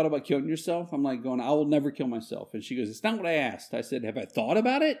you ever thought about killing yourself? I'm like going, I will never kill myself. And she goes, it's not what I asked. I said, have I thought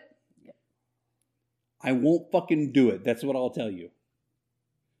about it? Yeah. I won't fucking do it. That's what I'll tell you.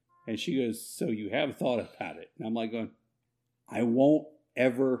 And she goes, so you have thought about it? And I'm like going, I won't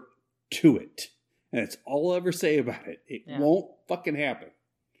ever do it. And that's all I'll ever say about it. It Yeah. won't fucking happen.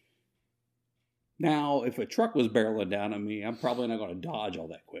 Now, if a truck was barreling down on me, I'm probably not going to dodge all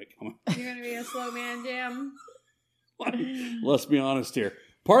that quick. You're going to be a slow man, Jim. Let's be honest here.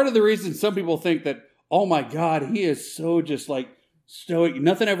 Part of the reason some people think that, oh my God, he is so just like stoic,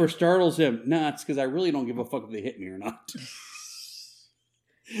 nothing ever startles him. Nah, it's because I really don't give a fuck if they hit me or not.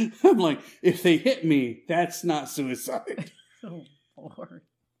 I'm like, if they hit me, that's not suicide. Oh Lord.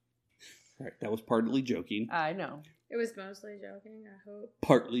 All right, that was partly joking, I know. It was mostly joking, I hope.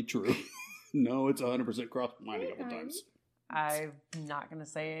 partly true. No, it's 100% crossed my mind a couple times. I'm not going to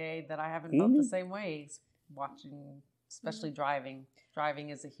say that I haven't felt the Mhm. same ways watching, especially driving. Driving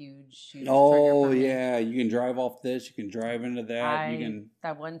is a huge trigger Oh, for me. yeah, you can drive off this, you can drive into that, you can...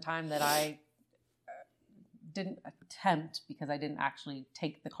 That one time that I didn't attempt because I didn't actually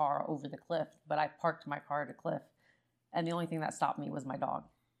take the car over the cliff, but I parked my car at a cliff. And the only thing that stopped me was my dog.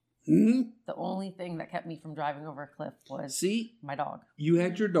 Mhm. The only thing that kept me from driving over a cliff was See, my dog. you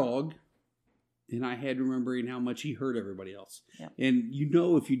had your dog, and I had remembering how much he hurt everybody else. Yep. And you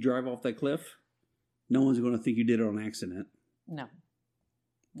know if you drive off that cliff, no one's going to think you did it on accident. No.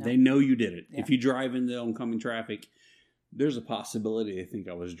 They know you did it. Yeah. If you drive into oncoming traffic, there's a possibility they think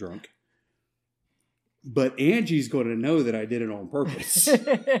I was drunk. But Angie's going to know that I did it on purpose.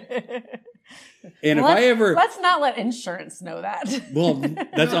 And let's not let insurance know that. Well,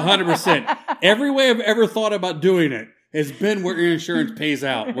 that's 100%. Every way I've ever thought about doing it has been where your insurance pays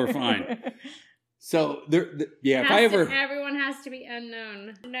out. We're fine. So everyone has to be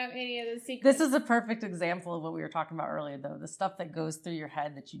unknown. Know any of the secrets. This is a perfect example of what we were talking about earlier, though. The stuff that goes through your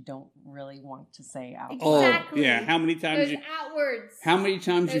head that you don't really want to say out. Exactly. Oh, yeah. How many times outwards. How many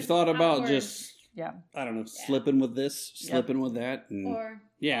times you thought about just, I don't know, slipping with this, slipping with that, and or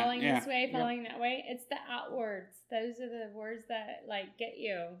falling this way, falling that way. It's the outwards. Those are the words that like get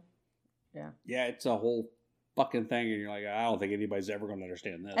you. Yeah. Yeah, it's a whole fucking thing, and you're like, I don't think anybody's ever going to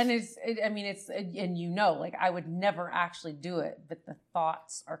understand this. And and you know, like I would never actually do it, but the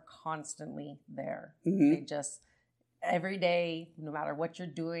thoughts are constantly there. Mm-hmm. They just every day, no matter what you're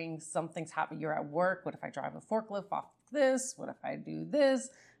doing, something's happening. You're at work. What if I drive a forklift off this? What if I do this?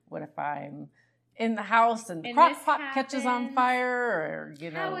 What if I'm in the house and the crock pot catches on fire?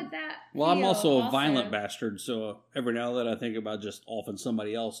 Or how would that? Well, I'm also a violent bastard, so every now and then I think about just offing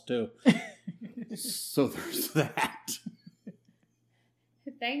somebody else too. So there's that.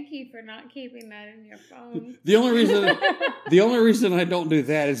 Thank you for not keeping that in your phone. The only reason I don't do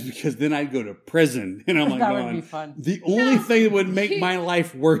that is because then I'd go to prison, and I'm like, that would be fun. The only thing that would make my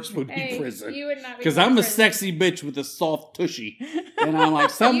life worse would be prison. You would not, because I'm a sexy bitch with a soft tushy, and I'm like,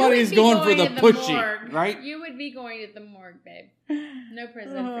 somebody's going for the pushy, morgue. Right? You would be going to the morgue, babe. No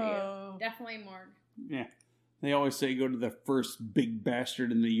prison for you. Definitely morgue. Yeah. They always say go to the first big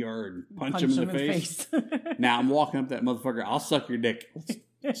bastard in the yard and punch him in the face. Now I'm walking up to that motherfucker. I'll suck your dick.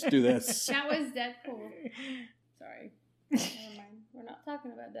 Let's do this. That was Deadpool. Sorry. Never mind. We're not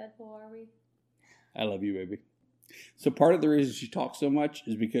talking about Deadpool, are we? I love you, baby. So part of the reason she talks so much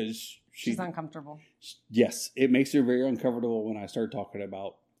is because she's uncomfortable. Yes. It makes her very uncomfortable when I start talking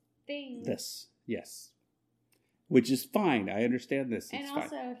about things. This. Yes. Which is fine. I understand this. And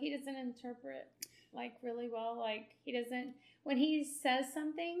also, he doesn't interpret like really well. Like he doesn't, when he says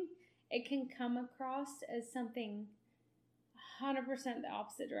something, it can come across as something 100% the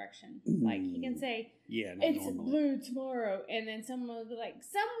opposite direction. Like he can say, it's blue tomorrow, and then someone will be like,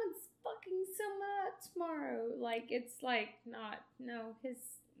 someone's fucking someone up tomorrow. Like it's like not, no, his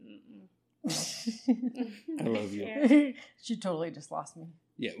I love you. She totally just lost me.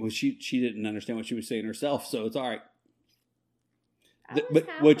 Yeah, well she didn't understand what she was saying herself, so it's all right. But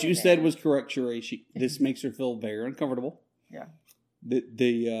what you said was correct, Sheree. This makes her feel very uncomfortable. Yeah.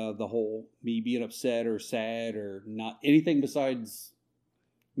 The whole me being upset or sad or not anything besides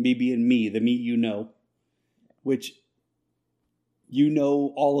me being me, the me you know, which you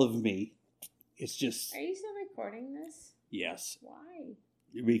know all of me. It's just. Are you still recording this? Yes. Why?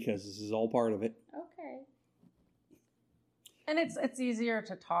 Because this is all part of it. Okay. And it's easier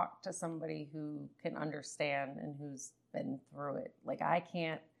to talk to somebody who can understand and who's been through it. Like I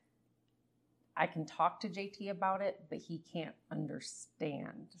can talk to JT about it, but he can't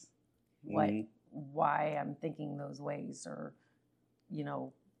understand why I'm thinking those ways, or you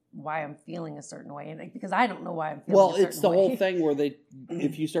know why I'm feeling a certain way, and because I don't know why I'm feeling. Well, it's the whole thing where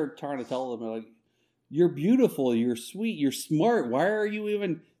if you start trying to tell them, they're like, "You're beautiful, you're sweet, you're smart. Why are you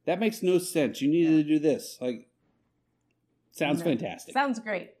even? That makes no sense. You needed to do this." Like, sounds fantastic. Sounds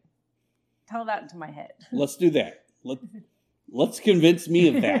great. Tell that into my head. Let's do that. Let's convince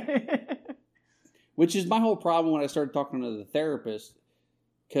me of that. Which is my whole problem when I started talking to the therapist,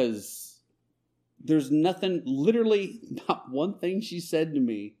 because there's literally not one thing she said to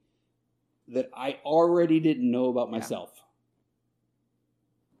me that I already didn't know about myself.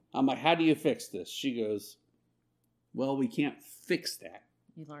 I'm like, how do you fix this? She goes, well, we can't fix that.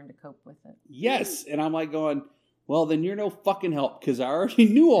 You learn to cope with it. Yes. And I'm like going, well, then you're no fucking help, because I already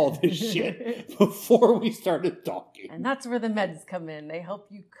knew all this shit before we started talking. And that's where the meds come in. They help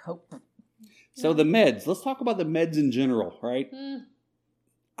you cope. So the meds. Let's talk about the meds in general, right?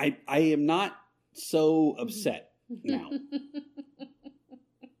 I am not so upset now.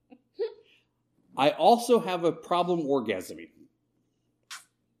 I also have a problem orgasming.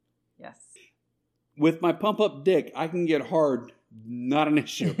 Yes. With my pump-up dick, I can get hard. Not an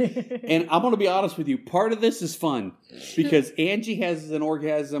issue. And I'm going to be honest with you. Part of this is fun because Angie has an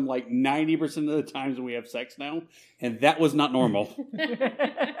orgasm like 90% of the times when we have sex now. And that was not normal.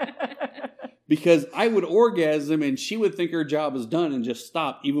 Because I would orgasm and she would think her job is done and just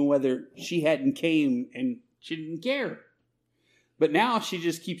stop, even whether she hadn't came and she didn't care. But now she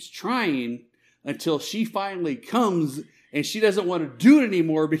just keeps trying until she finally comes and she doesn't want to do it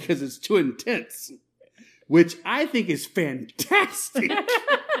anymore because it's too intense. Which I think is fantastic.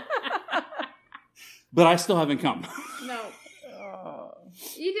 But I still haven't come. No.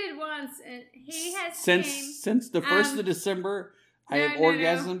 You did once, and he has Since the 1st of December, I have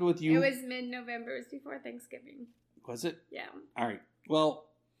orgasmed with you. It was mid-November. It was before Thanksgiving. Was it? Yeah. All right. Well,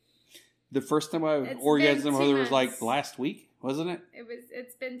 the first time I It's orgasmed been with 2 her was like months. last week, wasn't it?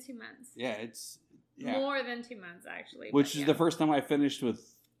 It's been 2 months. Yeah, More than 2 months, actually. Which is the first time I finished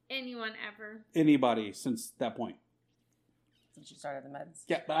with anyone ever. anybody since that point. Since you started the meds.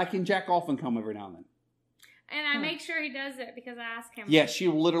 Yeah, but I can jack off and come every now and then. And I make sure he does it because I ask him. Yeah,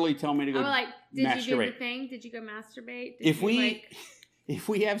 she'll literally tell me to go I'm like, did you do the masturbate. thing? Did you go masturbate? If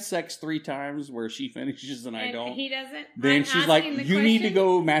we have sex 3 times where she finishes and I don't, he doesn't, then she's like, you need to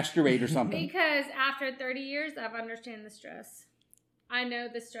go masturbate or something. Because after 30 years, I've understand the stress. I know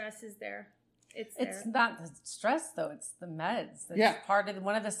the stress is there. It's not the stress though; it's the meds. It's Yeah. part of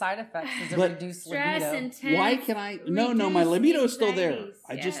one of the side effects is a But reduced stress, libido. intense. Why can I? No, my libido is still there. anxieties.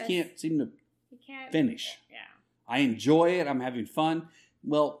 I just Yes. can't seem to You can't finish. Yeah. I enjoy it. I'm having fun.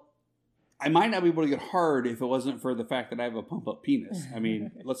 Well, I might not be able to get hard if it wasn't for the fact that I have a pump up penis. I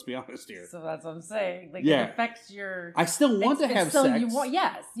mean, let's be honest here. So that's what I'm saying. Like Yeah. it affects your. I still want to have still, sex.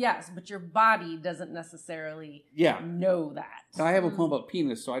 Yes, but your body doesn't necessarily Yeah. know that. I have a pump up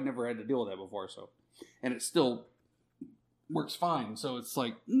penis, so I never had to deal with that before. So, and it still works fine. So it's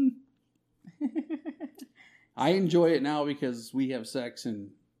like, I enjoy it now because we have sex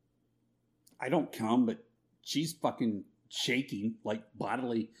and I don't come, but she's fucking shaking like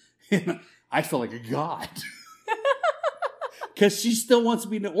bodily. I feel like a god because she still wants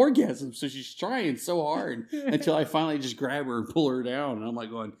me to orgasm, so she's trying so hard until I finally just grab her and pull her down, and I'm like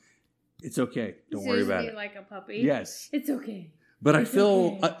going, "It's okay, don't worry about it." Like a puppy. Yes, It's okay. but I It's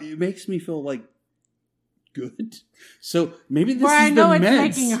feel okay. it makes me feel like good. So maybe this Where is I know the it's meds.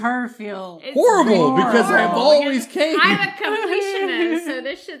 making her feel It's Horrible because I've horrible. always came. I'm a completionist, so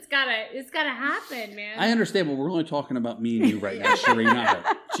this shit's gotta happen, man. I understand, but we're only talking about me and you right now, Sheree, not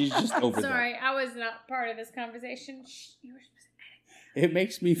her. She's just over Sorry, I was not part of this conversation. Shh, you were supposed there. It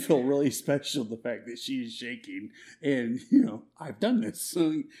makes me feel really special, the fact that she's shaking. And, I've done this.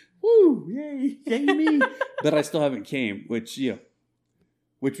 So, woo, yay me. But I still haven't came, which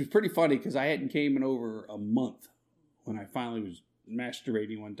was pretty funny because I hadn't came in over a month when I finally was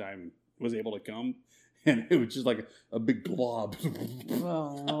masturbating one time and was able to come. And it was just like a big glob.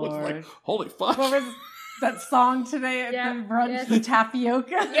 Oh, I was Lord. like, holy fuck. What was that song today at Yeah, the brunch? yes. The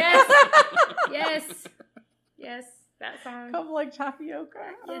tapioca? Yes, that song. Come like tapioca.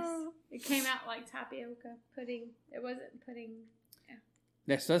 Yes, Oh. it came out like tapioca pudding. It wasn't pudding.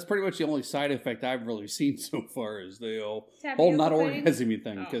 That's pretty much the only side effect I've really seen so far is the whole Tapioca not pudding? orgasming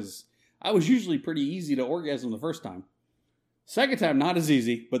thing. Oh. Because I was usually pretty easy to orgasm the first time. Second time, not as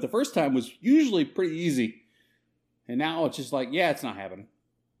easy. But the first time was usually pretty easy. And now it's just like, yeah, it's not happening.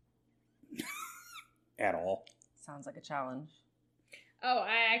 At all. Sounds like a challenge. Oh,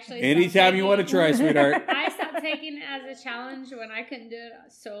 I actually. Anytime you want to try, sweetheart. I stopped taking it as a challenge when I couldn't do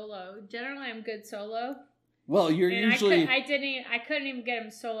it solo. Generally, I'm good solo. Well, you're And usually... I couldn't even get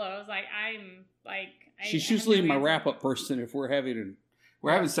him solo. I was like, She's I usually have no my answer. wrap-up person if we're having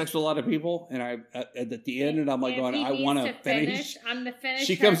sex with a lot of people. And at the end, and I'm like If going, he I needs want to to finish. I'm the finisher.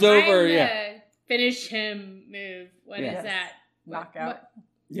 She comes over, I'm the yeah. Finish him move. What is Yeah. that? Knockout.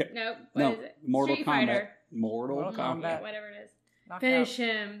 No. No, What is it? Mortal Street Kombat. Fighter. Mortal Mortal Kombat. Kombat. Whatever it is. Knockout. Finish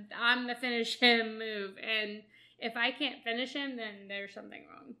him. I'm the finish him move. And if I can't finish him, then there's something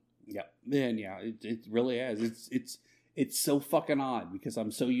wrong. Yeah, then it really has. It's so fucking odd because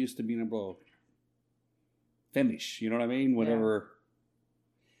I'm so used to being able to finish. You know what I mean? Whatever.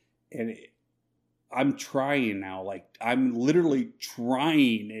 And I'm trying now. Like I'm literally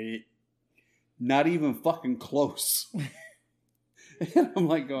trying, and it not even fucking close. And I'm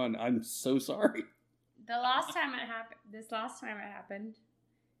like going, I'm so sorry. This last time it happened,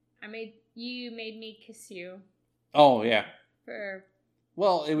 you made me kiss you Oh yeah. for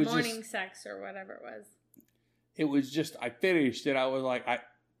Well, it was morning just. sex or whatever it was. It was just. I finished, and I was like,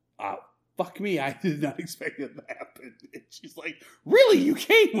 fuck me, I did not expect it to happen. And she's like, really? You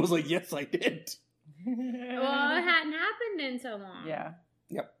came? I was like, yes, I did. Well, it hadn't happened in so long. Yeah.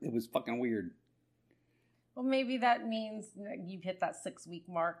 Yep, it was fucking weird. Well, maybe that means that you've hit that 6-week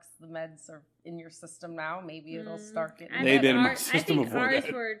mark. The meds are in your system now. Maybe it'll start getting. I They've think been in my ours- system I think before ours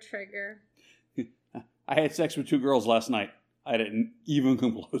that. were a trigger. I had sex with 2 girls last night. I didn't even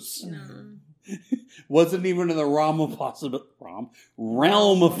come close. No. Wasn't even in the realm of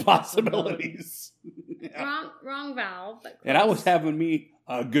possibilities. Yeah. Wrong valve. But And I was close. having me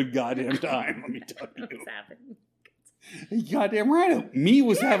a good goddamn time, let me tell I was you. having. Goddamn right. Me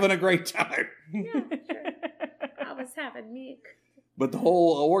was having a great time. Yeah, sure. I was having me. But the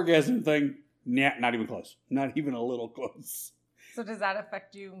whole orgasm thing, nah, not even close. Not even a little close. So does that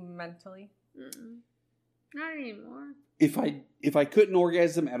affect you mentally? Mm-mm. Not anymore. If I couldn't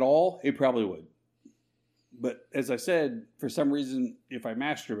orgasm at all, it probably would. But as I said, for some reason, if I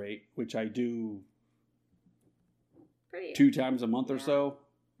masturbate, which I do Pretty. 2 times a month or Yeah. so,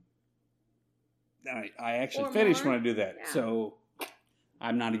 I actually Or finish more. when I do that. Yeah. So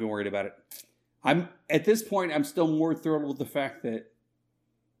I'm not even worried about it. I'm at this point, I'm still more thrilled with the fact that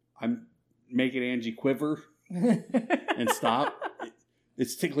I'm making Angie quiver and stop.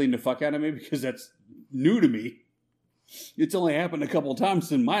 It's tickling the fuck out of me because that's new to me. It's only happened a couple of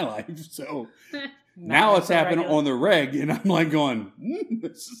times in my life, so now it's happened on the reg, and I'm like going,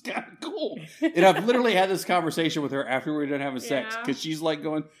 this is kind of cool. And I've literally had this conversation with her after we were done having sex, Yeah. because she's like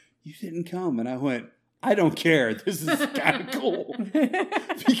going, you didn't come. And I went, I don't care. This is kind of cool.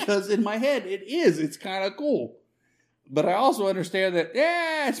 Because in my head, it is. It's kind of cool. But I also understand that,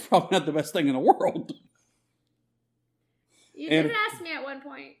 it's probably not the best thing in the world. You And- did ask me at one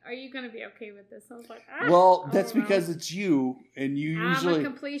point, are you going to be okay with this? I was like, Well, I that's don't know. because it's you, and you usually, I'm a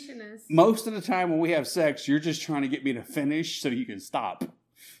completionist. most of the time when we have sex, you're just trying to get me to finish so you can stop.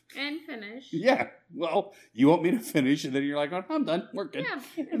 And finish. Yeah. Well, you want me to finish, and then you're like, oh, I'm done. We're good.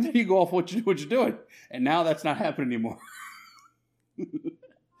 Yeah. And then you go off what you're doing. And now that's not happening anymore.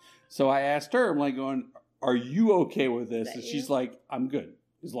 So I asked her, I'm like going, are you okay with this? Is that And she's you? like, I'm good.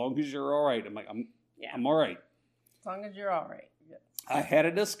 As long as you're all right. I'm like, I'm all right. As long as you're all right. Yes. I had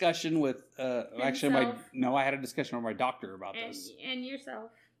a discussion with, actually, Himself? I had a discussion with my doctor about this. And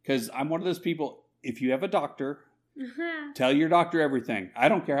yourself. Because I'm one of those people, if you have a doctor, tell your doctor everything. I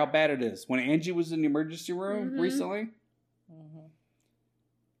don't care how bad it is. When Angie was in the emergency room Mhm. recently, Mm-hmm.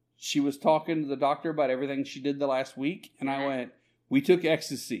 she was talking to the doctor about everything she did the last week. And I went, we took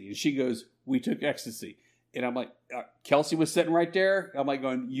ecstasy. And she goes, we took ecstasy. And I'm like, Kelsey was sitting right there. I'm like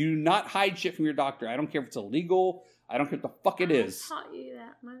going, you do not hide shit from your doctor. I don't care if it's illegal. I don't care what the fuck it is. I taught you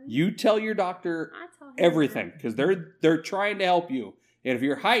that, Mother. You tell your doctor I taught him everything, because they're trying to help you. And if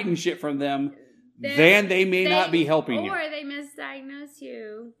you're hiding shit from them, then they may not be helping you. Or they misdiagnose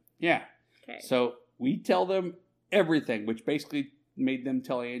you. Yeah. Okay. So we tell them everything, which basically made them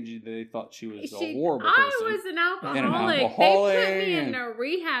tell Angie that they thought she was a horrible person. I was an alcoholic. alcoholic They put me in and- the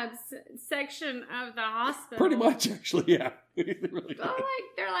rehab section of the hospital. Pretty much, actually, yeah. They really So did.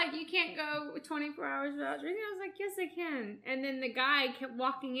 they're like, you can't go 24 hours without drinking. I was like, yes, I can. And then the guy kept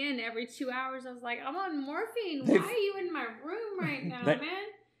walking in every 2 hours. I was like, I'm on morphine. Why They've- are you in my room right now, They- man?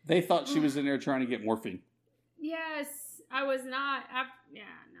 They thought she was in there trying to get morphine. Yes, I was not. Yeah,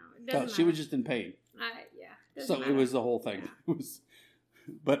 no, it No, doesn't she was matter. just in pain. Doesn't So it matter. was the whole thing. Yeah. It was,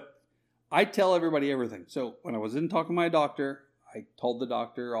 but I tell everybody everything. So when I was in talking to my doctor, I told the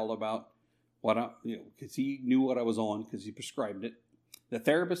doctor all about what because he knew what I was on because he prescribed it. The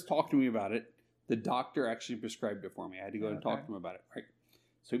therapist talked to me about it. The doctor actually prescribed it for me. I had to go and talk to him about it. Right.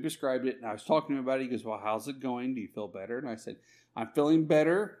 So he prescribed it, and I was talking to him about it. He goes, "Well, how's it going? Do you feel better?" And I said, "I'm feeling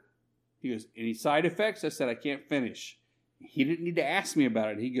better." He goes, "Any side effects?" I said, "I can't finish." He didn't need to ask me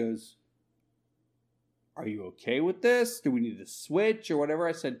about it. He goes, "Are you okay with this? Do we need to switch or whatever?"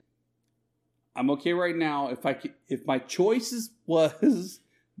 I said, "I'm okay right now. If my choices was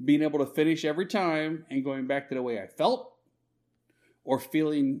being able to finish every time and going back to the way I felt, or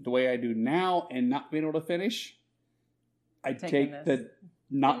feeling the way I do now and not being able to finish, I'd Taking take this. the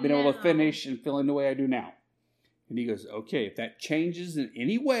not being able to No. finish and feeling the way I do now." And he goes, "Okay, if that changes in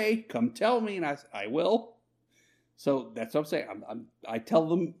any way, come tell me," and I will. So that's what I'm saying. I tell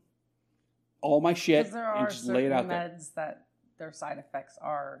them all my shit Because there and are just lay it out certain there. meds that their side effects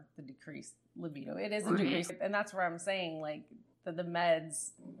are the decreased libido. It is a Right. decrease, and that's where I'm saying like the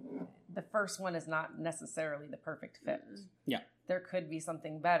meds. The first one is not necessarily the perfect fit. Yeah. There could be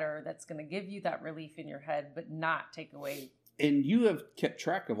something better that's going to give you that relief in your head, but not take away. And you have kept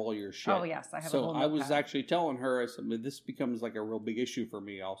track of all your shit. Oh yes, I have. a So whole I was notepad. actually telling her, I said, this becomes like a real big issue for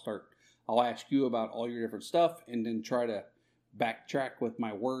me. I'll ask you about all your different stuff and then try to backtrack with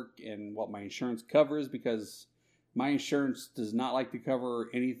my work and what my insurance covers, because my insurance does not like to cover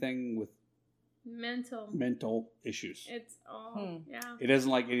anything with mental issues. It's all, yeah. It doesn't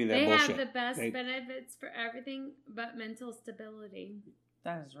like any of that They bullshit. have the best They- benefits for everything but mental stability.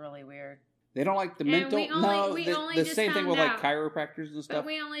 That is really weird. They don't like the And mental. we only the just same thing found with like out. chiropractors and But stuff.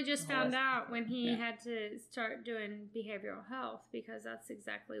 we only just found out when he Yeah. had to start doing behavioral health, because that's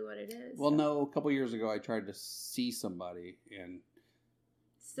exactly what it is. Well, no, a couple years ago I tried to see somebody and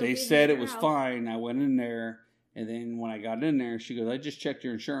Still they said it behavioral was health. fine. I went in there, and then when I got in there, she goes, "I just checked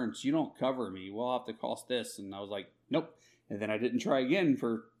your insurance. You don't cover me. We'll have to cost this." And I was like, "Nope." And then I didn't try again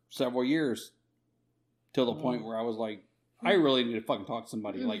for several years, till the point where I was like, "I really need to fucking talk to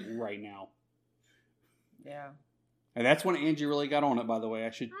somebody like right now." Yeah. And that's when Angie really got on it, by the way.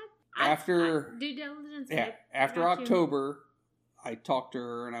 After due diligence. Yeah, after October, I talked to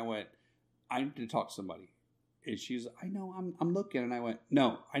her and I went, I need to talk to somebody. And she's, I know, I'm looking. And I went,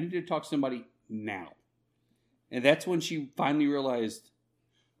 no, I need to talk to somebody now. And that's when she finally realized,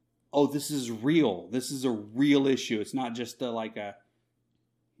 oh, this is real. This is a real issue. It's not just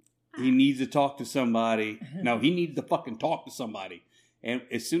he needs to talk to somebody. No, he needs to fucking talk to somebody. And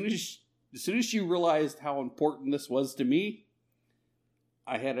as soon as she realized how important this was to me,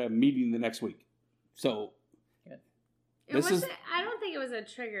 I had a meeting the next week. So I don't think it was a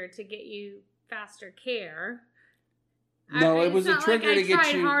trigger to get you faster care. No, it was a trigger to get you.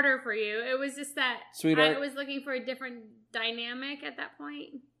 I tried harder for you. It was just that Sweetheart, I was looking for a different dynamic at that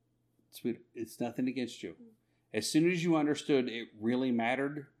point. Sweetheart, it's nothing against you. As soon as you understood it really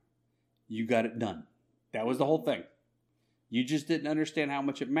mattered, you got it done. That was the whole thing. You just didn't understand how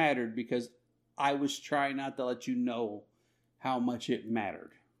much it mattered because I was trying not to let you know how much it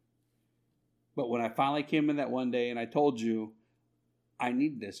mattered. But when I finally came in that one day and I told you, I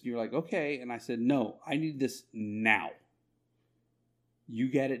need this, and you're like, okay. And I said, no, I need this now. You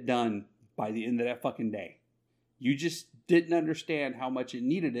get it done by the end of that fucking day. You just didn't understand how much it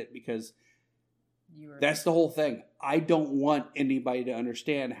needed it because that's the whole thing. I don't want anybody to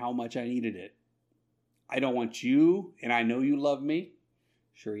understand how much I needed it. I don't want you, and I know you love me.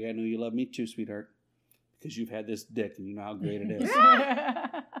 Sure, yeah, I know you love me too, sweetheart. Because you've had this dick and you know how great it is.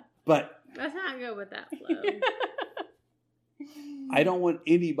 But let's not go with that flow. I don't want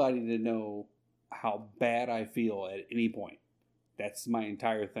anybody to know how bad I feel at any point. That's my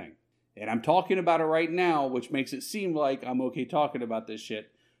entire thing. And I'm talking about it right now, which makes it seem like I'm okay talking about this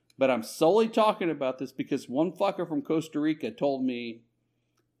shit. But I'm solely talking about this because one fucker from Costa Rica told me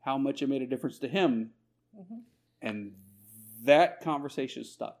how much it made a difference to him. Mm-hmm. And that conversation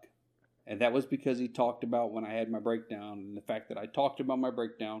stuck. And that was because he talked about when I had my breakdown and the fact that I talked about my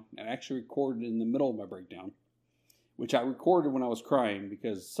breakdown and actually recorded in the middle of my breakdown, which I recorded when I was crying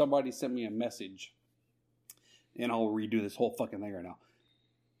because somebody sent me a message. And I'll redo this whole fucking thing right now.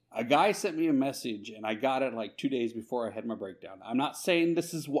 A guy sent me a message and I got it like 2 days before I had my breakdown. I'm not saying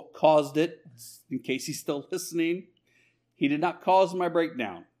this is what caused it, in case he's still listening. He did not cause my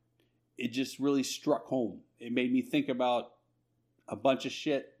breakdown. It just really struck home. It made me think about a bunch of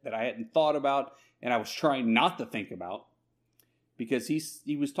shit that I hadn't thought about and I was trying not to think about because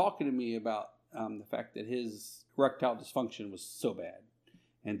he was talking to me about the fact that his erectile dysfunction was so bad.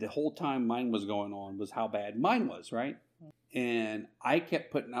 And the whole time mine was going on was how bad mine was, right? And I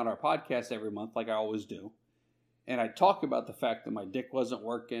kept putting out our podcast every month like I always do. And I talk about the fact that my dick wasn't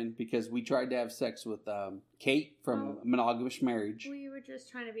working because we tried to have sex with Kate from Monogamous Marriage. We were just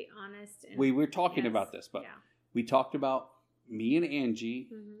trying to be honest. We were talking about this, but we talked about me and Angie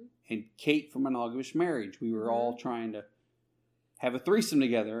and Kate from Monogamous Marriage. We were all trying to have a threesome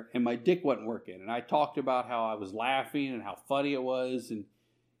together and my dick wasn't working. And I talked about how I was laughing and how funny it was. And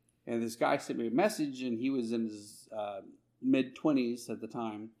this guy sent me a message and he was in his mid-20s at the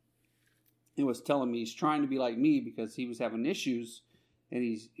time. He was telling me he's trying to be like me because he was having issues and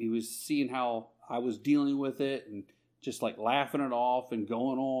he was seeing how I was dealing with it and just like laughing it off and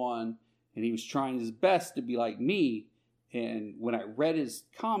going on. And he was trying his best to be like me. And when I read his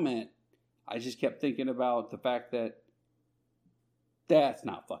comment, I just kept thinking about the fact that that's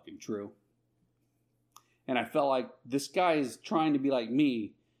not fucking true. And I felt like this guy is trying to be like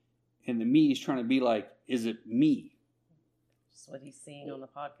me and the me is trying to be like, is it me? That's what he's seeing on the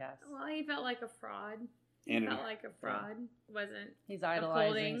podcast. Well, he felt like a fraud. Wasn't he's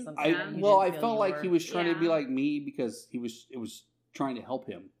idolizing something? I felt like he was trying to be like me because it was trying to help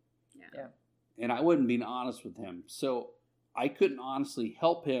him. Yeah. And I wasn't being honest with him. So I couldn't honestly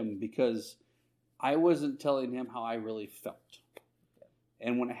help him because I wasn't telling him how I really felt.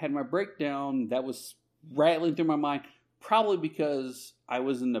 And when I had my breakdown, that was rattling through my mind, probably because I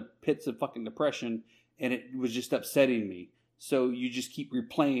was in the pits of fucking depression and it was just upsetting me. So you just keep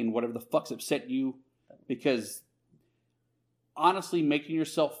replaying whatever the fuck's upset you because honestly, making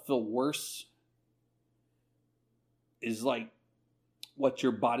yourself feel worse is like what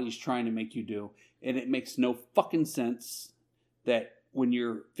your body's trying to make you do. And it makes no fucking sense that when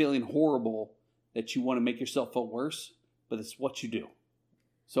you're feeling horrible that you want to make yourself feel worse, but it's what you do.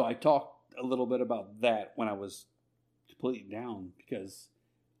 So I talked a little bit about that when I was completely down because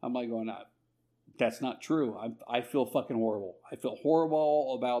I'm like going, that's not true. I feel fucking horrible. I feel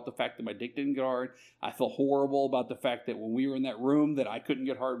horrible about the fact that my dick didn't get hard. I feel horrible about the fact that when we were in that room that I couldn't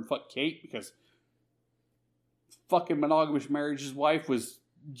get hard and fuck Kate because fucking Monogamous Marriage's wife was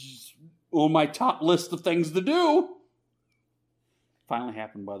just on my top list of things to do. Finally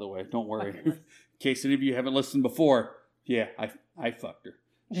happened, by the way. Don't worry. case any of you haven't listened before, yeah, I fucked her.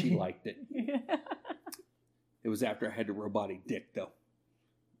 She liked it. It was after I had a robotic dick, though.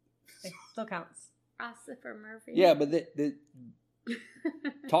 It still counts. Christopher Murphy. Yeah, but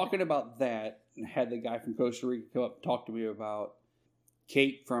talking about that, I had the guy from Costa Rica come up and talk to me about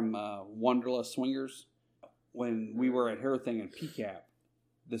Kate from Wanderlust Swingers. When we were at her thing in PCAP,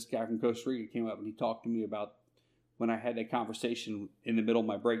 this guy from Costa Rica came up and he talked to me about when I had that conversation in the middle of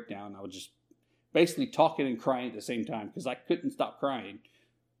my breakdown. I was just basically talking and crying at the same time because I couldn't stop crying.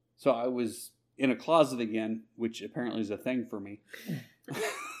 So I was in a closet again, which apparently is a thing for me.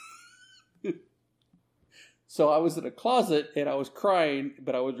 So I was in a closet and I was crying,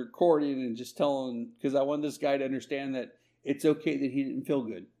 but I was recording and just telling, because I wanted this guy to understand that it's okay that he didn't feel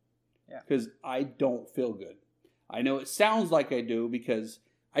good. Because I don't feel good. I know it sounds like I do because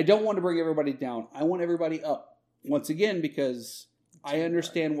I don't want to bring everybody down. I want everybody up. Once again, because I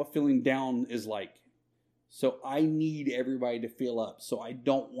understand what feeling down is like. So I need everybody to feel up. So I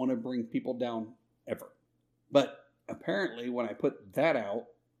don't want to bring people down ever. But apparently when I put that out,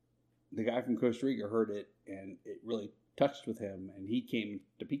 the guy from Costa Rica heard it and it really touched with him. And he came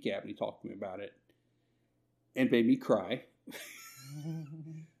to PCAP and he talked to me about it and made me cry.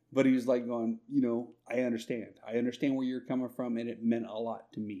 But he was like going, you know, I understand. I understand where you're coming from, and it meant a lot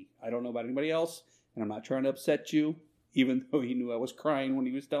to me. I don't know about anybody else, and I'm not trying to upset you, even though he knew I was crying when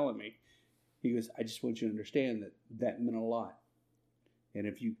he was telling me. He goes, I just want you to understand that that meant a lot. And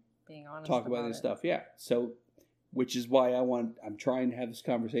if you being honest talk about this stuff, yeah. So, which is why I'm trying to have this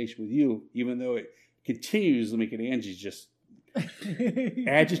conversation with you, even though it continues to make it Angie's just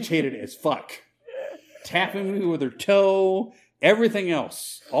agitated as fuck. Tapping me with her toe. Everything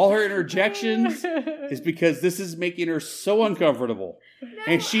else, all her interjections, is because this is making her so uncomfortable. No,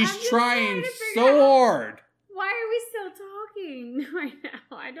 and she's trying so hard. Why are we still talking right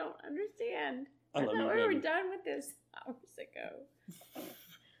now? I don't understand. I thought we were done with this hours ago.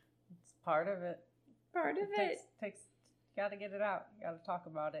 It's part of it. Takes you got to get it out. You got to talk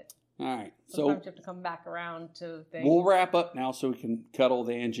about it. All right. Sometimes you have to come back around to things. We'll wrap up now so we can cuddle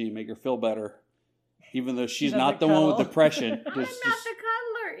with Angie and make her feel better. Even though she's not the one with depression. I'm not the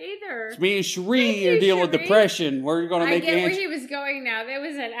cuddler either. It's me and Sheree are dealing with depression. We're going to make Angie. I get where he was going now. There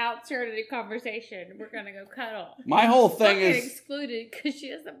was an outskirted conversation. We're going to go cuddle. My whole thing is excluded because she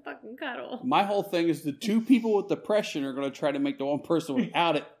doesn't fucking cuddle. My whole thing is the two people with depression are going to try to make the one person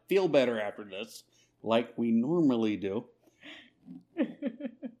without it feel better after this, like we normally do. She's trying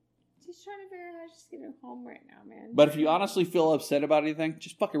to figure out how she's getting home right now, man. But if you honestly feel upset about anything,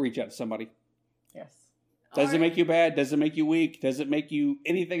 just fucking reach out to somebody. Yes. Does it make you bad? Does it make you weak? Does it make you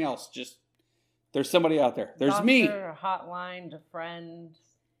anything else? Just, there's somebody out there. There's Doctor, me. A hotline, a friend,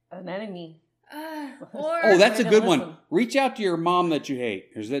 an enemy. Oh, that's a good one. Reach out to your mom that you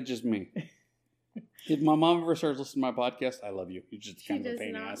hate. Or is that just me? If my mom ever starts listening to my podcast, I love you. You're just kind of a pain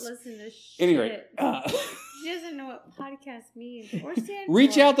in the ass. She does not listen to shit. Anyway. She doesn't know what podcast means or stand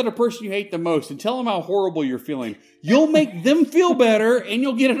Reach out to the person you hate the most and tell them how horrible you're feeling. You'll make them feel better and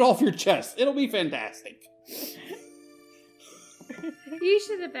you'll get it off your chest. It'll be fantastic. You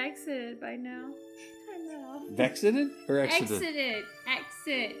should have exited by now. Turn that off. Vexited or exited?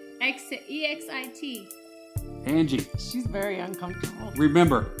 Exit. EXIT. Angie. She's very uncomfortable.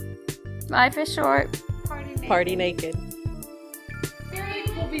 Remember. Life is short. Party naked.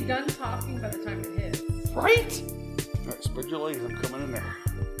 We'll be done talking by the time it hits. Right? Alright, spread your legs. I'm coming in there.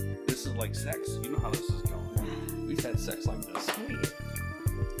 This is like sex. You know how this is going. We've had sex like this.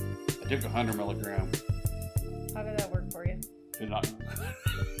 I took 100 milligrams. How did that work for you? Did not.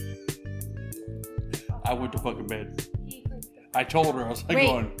 I went to fucking bed. I told her, I was like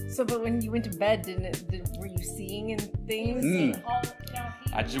going. So, but when you went to bed, were you seeing and things?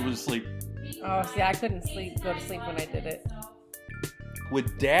 I just went to sleep. Oh, see, I couldn't go to sleep when I did it.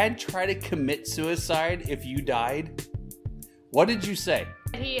 Would Dad try to commit suicide if you died? What did you say?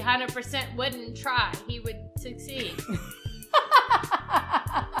 He 100% wouldn't try. He would succeed.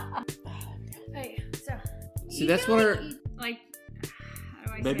 Hey, so. See, that's what her. Like, how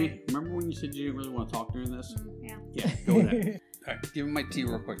do I Baby, say it? remember when you said you didn't really want to talk during this? Yeah. Yeah, go with that. All right, give him my tea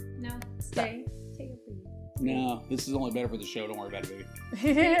real quick. No, stay. Take a breathe. No, this is only better for the show. Don't worry about it, baby.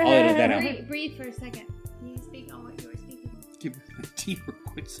 I'll edit that out. Breathe for a second. Can you speak on what you were speaking? Give me my tea real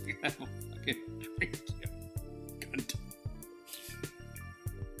quick so I don't fucking drink you. Cunt.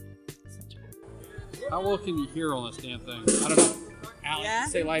 How well can you hear on this damn thing? I don't know. Alex, Yeah?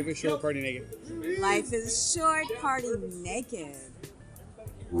 say life is short, party naked. Life is short, party naked.